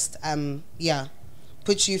yourself first.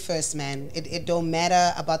 Put you first, man. It don't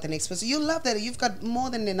matter about the next person. You love that. You've got more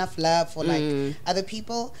than enough love for like other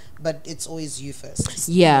people, but it's always you first.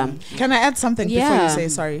 Yeah. Can I add something before you say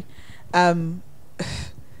sorry?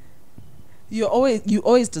 You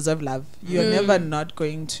always deserve love. You're never not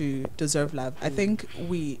going to deserve love. I think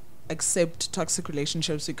we accept toxic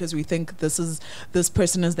relationships because we think this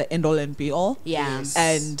person is the end all and be all. Yeah.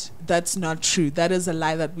 And that's not true. That is a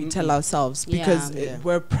lie that we tell ourselves because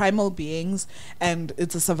we're primal beings and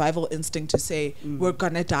it's a survival instinct to say we're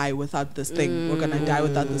gonna die without this thing. We're gonna die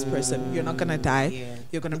without this person. You're not gonna die. Yeah.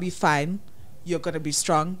 You're gonna be fine. You're gonna be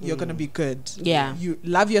strong. You're gonna be good. Yeah. You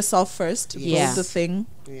love yourself first. Yeah. Build the thing.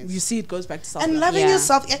 Yes. You see, it goes back to self. And loving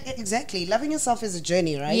yourself, exactly. Loving yourself is a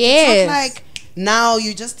journey, right? Yes. It's not like now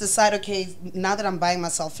you just decide, okay, now that I'm buying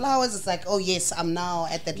myself flowers, it's like, oh yes, I'm now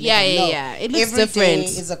at that level. Yeah. It looks Every different. day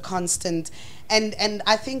is a constant. And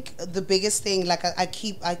I think the biggest thing, like I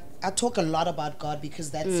talk a lot about God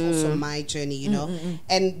because that's also my journey, you know.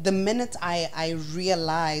 And the minute I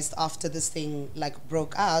realized after this thing like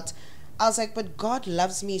broke out, I was like, but God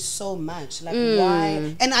loves me so much. Like,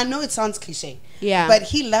 why? And I know it sounds cliche. Yeah. But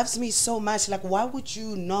he loves me so much. Like, why would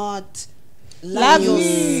you not love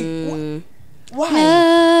me? Why?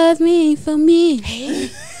 Love me for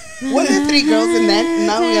me. Were there 3 girls in that?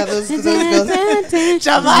 Now we are those girls.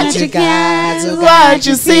 What you got, what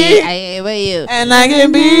you see. I were you. And I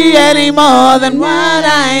can be any more than what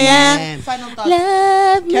I am. Final thought.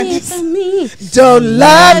 Love me for me. Don't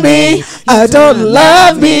love me. Don't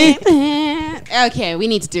love me. Okay, we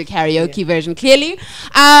need to do a karaoke version, clearly.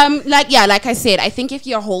 Like I said, I think if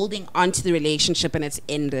you're holding on to the relationship and it's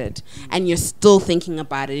ended and you're still thinking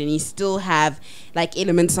about it and you still have like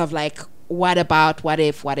elements of like, what about, what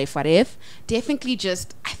if, definitely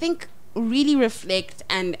just, I think, really reflect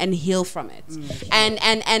and heal from it.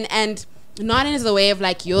 And not as a way of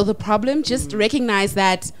like, you're the problem, just recognize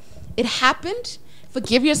that it happened.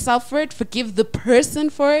 Forgive yourself for it, forgive the person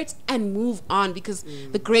for it, and move on. Because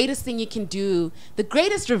the greatest thing you can do, the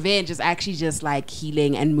greatest revenge is actually just like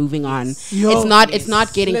healing and moving on. It's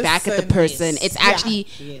not getting back at the person. It's actually,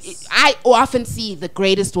 I often see the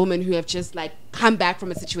greatest women who have just like come back from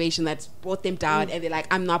a situation that's brought them down, and they're like,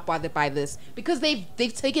 I'm not bothered by this, because they've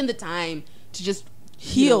taken the time to just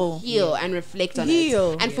heal and reflect on it.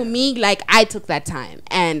 And for me, like, I took that time,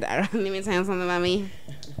 and let me tell you something about me.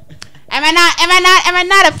 Am I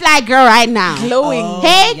not a fly girl right now? Glowing.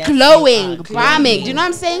 Glowing, bombing. Do you know what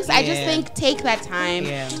I'm saying? So I just think take that time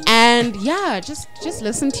and just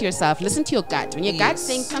listen to yourself. Listen to your gut. When your gut's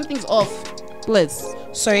saying something's off, bliss.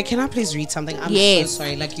 Sorry, can I please read something? I'm so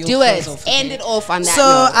sorry. Like, you do it. End it off on that. So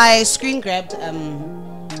note. I screen grabbed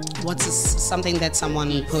something that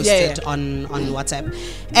someone posted on WhatsApp,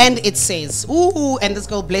 and it says, ooh, and this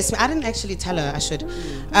girl, bless me, I didn't actually tell her, I should.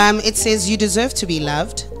 It says, you deserve to be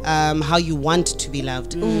loved how you want to be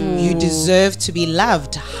loved. You deserve to be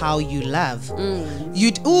loved how you love.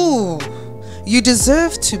 You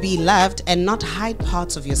deserve to be loved and not hide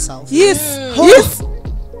parts of yourself. Yes.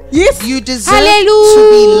 You deserve to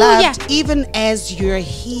be loved even as you're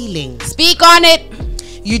healing. Speak on it.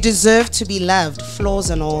 You deserve to be loved,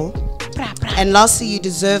 flaws and all. And lastly, you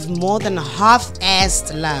deserve more than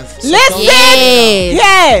half-assed love. So listen!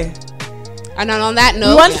 Yeah! And on that note,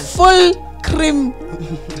 we want full cream,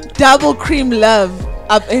 double cream love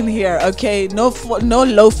up in here, okay? No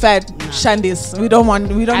low-fat Candice. We don't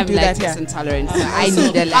do that here. I'm lactose intolerant. So I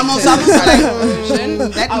need a I'm also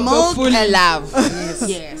lactose that milk and love.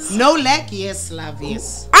 Yes. No lack, yes, love,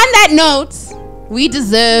 yes. On that note, we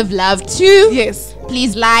deserve love too. Yes.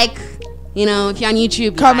 Please like, if you're on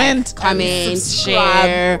YouTube, comment,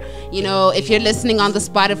 share. If you're listening on the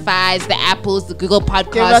Spotify's, the Apples, the Google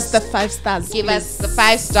Podcasts, give us the 5 stars. Give us the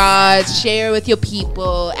 5 stars. Share with your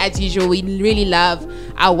people. As usual, we really love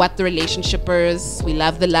our What the Relationshipers. We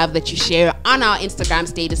love the love that you share on our Instagram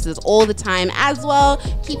statuses all the time as well.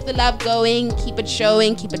 Keep the love going. Keep it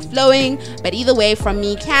showing. Keep it flowing. But either way, from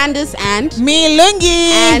me, Candice, and me,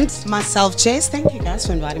 Lungi, and myself, Chase. Thank you guys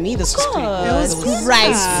for inviting me. This was pretty cool. It was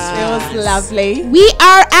great. It was lovely. We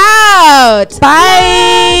are out.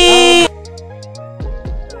 Bye.